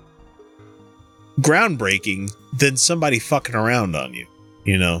more groundbreaking than somebody fucking around on you,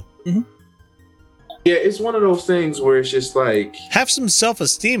 you know? Mm-hmm. Yeah, it's one of those things where it's just like, have some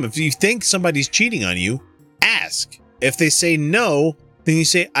self-esteem. If you think somebody's cheating on you, ask. If they say no, then you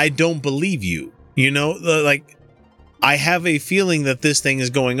say, I don't believe you. You know, like, I have a feeling that this thing is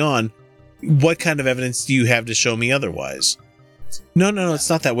going on. What kind of evidence do you have to show me otherwise? No, it's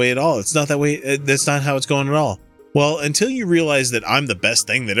not that way at all. It's not that way. That's not how it's going at all. Well, until you realize that I'm the best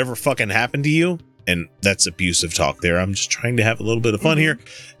thing that ever fucking happened to you, and that's abusive talk there. I'm just trying to have a little bit of fun here.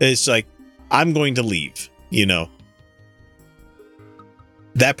 It's like, I'm going to leave, you know.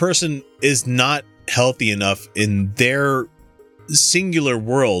 That person is not healthy enough in their singular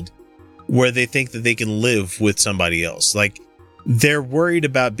world where they think that they can live with somebody else. Like, they're worried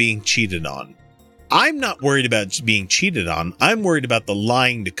about being cheated on. I'm not worried about being cheated on. I'm worried about the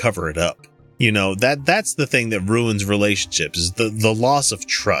lying to cover it up. You know, that's the thing that ruins relationships, is the loss of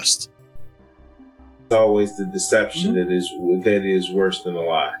trust. It's always the deception that is worse than a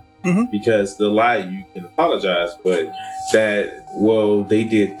lie. Mm-hmm. Because the lie, you can apologize, but that, well, they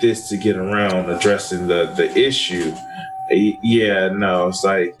did this to get around addressing the issue. Yeah, no, it's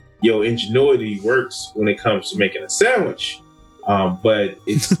like, yo, ingenuity works when it comes to making a sandwich, but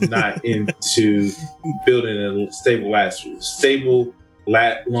it's not into building a stable,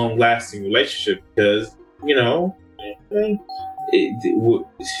 long-lasting relationship, because, you know,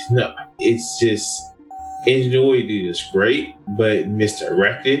 it's just, ingenuity is great, but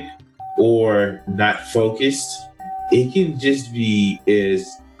misdirected or not focused, it can just be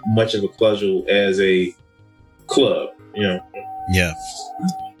as much of a puzzle as a club, you know? Yeah.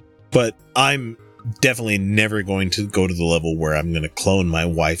 But I'm definitely never going to go to the level where I'm going to clone my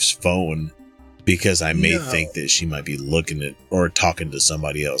wife's phone because I may think that she might be looking at or talking to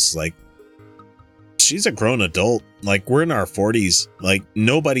somebody else. Like, she's a grown adult. Like, we're in our 40s. Like,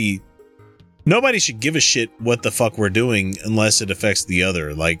 nobody should give a shit what the fuck we're doing unless it affects the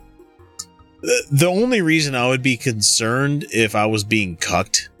other. Like, the only reason I would be concerned if I was being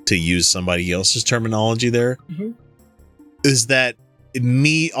cucked, to use somebody else's terminology there, is that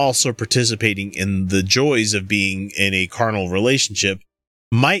me also participating in the joys of being in a carnal relationship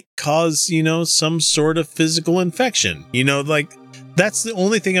might cause, you know, some sort of physical infection. You know, like, that's the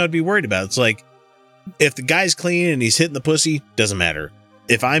only thing I would be worried about. It's like, if the guy's clean and he's hitting the pussy, doesn't matter.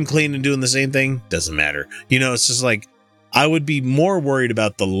 If I'm clean and doing the same thing, doesn't matter. You know, it's just like, I would be more worried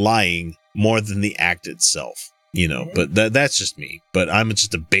about the lying more than the act itself, you know, but that's just me. But I'm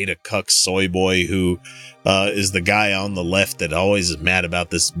just a beta cuck soy boy who is the guy on the left that always is mad about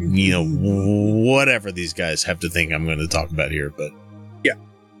this, you know, whatever these guys have to think I'm going to talk about here. But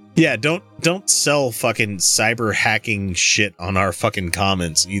yeah, don't sell fucking cyber hacking shit on our fucking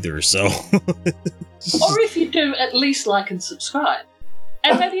comments either. So, or if you do, at least like and subscribe.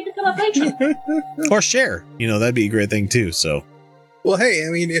 And maybe become a patron. Or share. That'd be a great thing too. So, well, hey,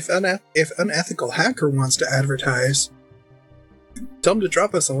 I mean, if Unethical Hacker wants to advertise, tell him to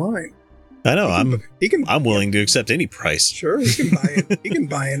drop us a line. I know I'm willing to accept any price. Sure, he can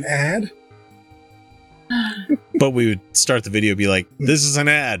buy an ad. But we would start the video be like, "This is an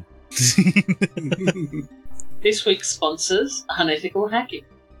ad." This week's sponsors, Unethical Hacking.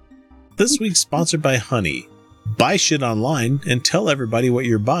 This week's sponsored by Honey. Buy shit online and tell everybody what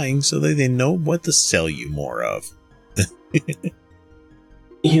you're buying so that they know what to sell you more of.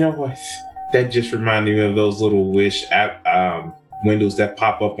 You know what? That just reminded me of those little Wish app windows that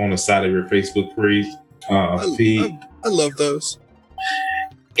pop up on the side of your Facebook feed. I love those.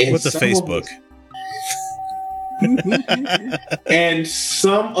 What's a Facebook? And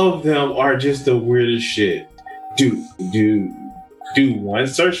some of them are just the weirdest shit. Do one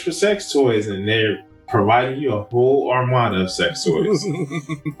search for sex toys and they're providing you a whole armada of sex toys.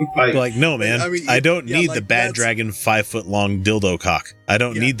 Like no, man. I don't need the Bad Dragon 5-foot-long dildo cock. I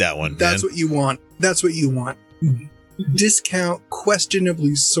don't need that one. That's what you want. That's what you want. Discount,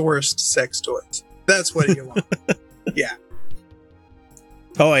 questionably sourced sex toys. That's what you want. Yeah.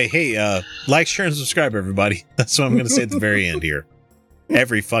 Oh, hey, like, share, and subscribe, everybody. That's what I'm going to say at the very end here.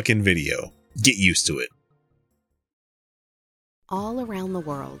 Every fucking video. Get used to it. All around the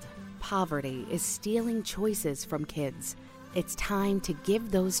world, poverty is stealing choices from kids. It's time to give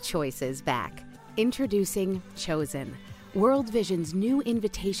those choices back. Introducing Chosen, World Vision's new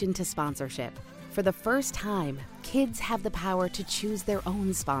invitation to sponsorship. For the first time, kids have the power to choose their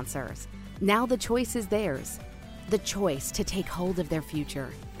own sponsors. Now the choice is theirs. The choice to take hold of their future,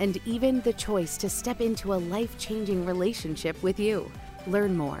 and even the choice to step into a life-changing relationship with you.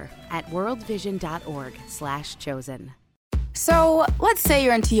 Learn more at worldvision.org/chosen. So, let's say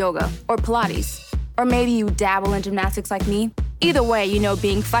you're into yoga or Pilates, or maybe you dabble in gymnastics like me. Either way,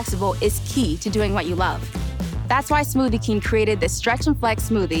 being flexible is key to doing what you love. That's why Smoothie King created this Stretch and Flex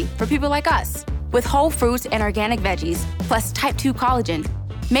smoothie for people like us, with whole fruits and organic veggies, plus type 2 collagen.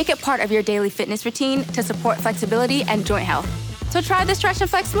 Make it part of your daily fitness routine to support flexibility and joint health. So try the Stretch and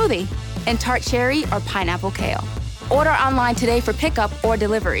Flex smoothie in tart cherry or pineapple kale. Order online today for pickup or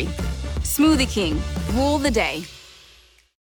delivery. Smoothie King, rule the day.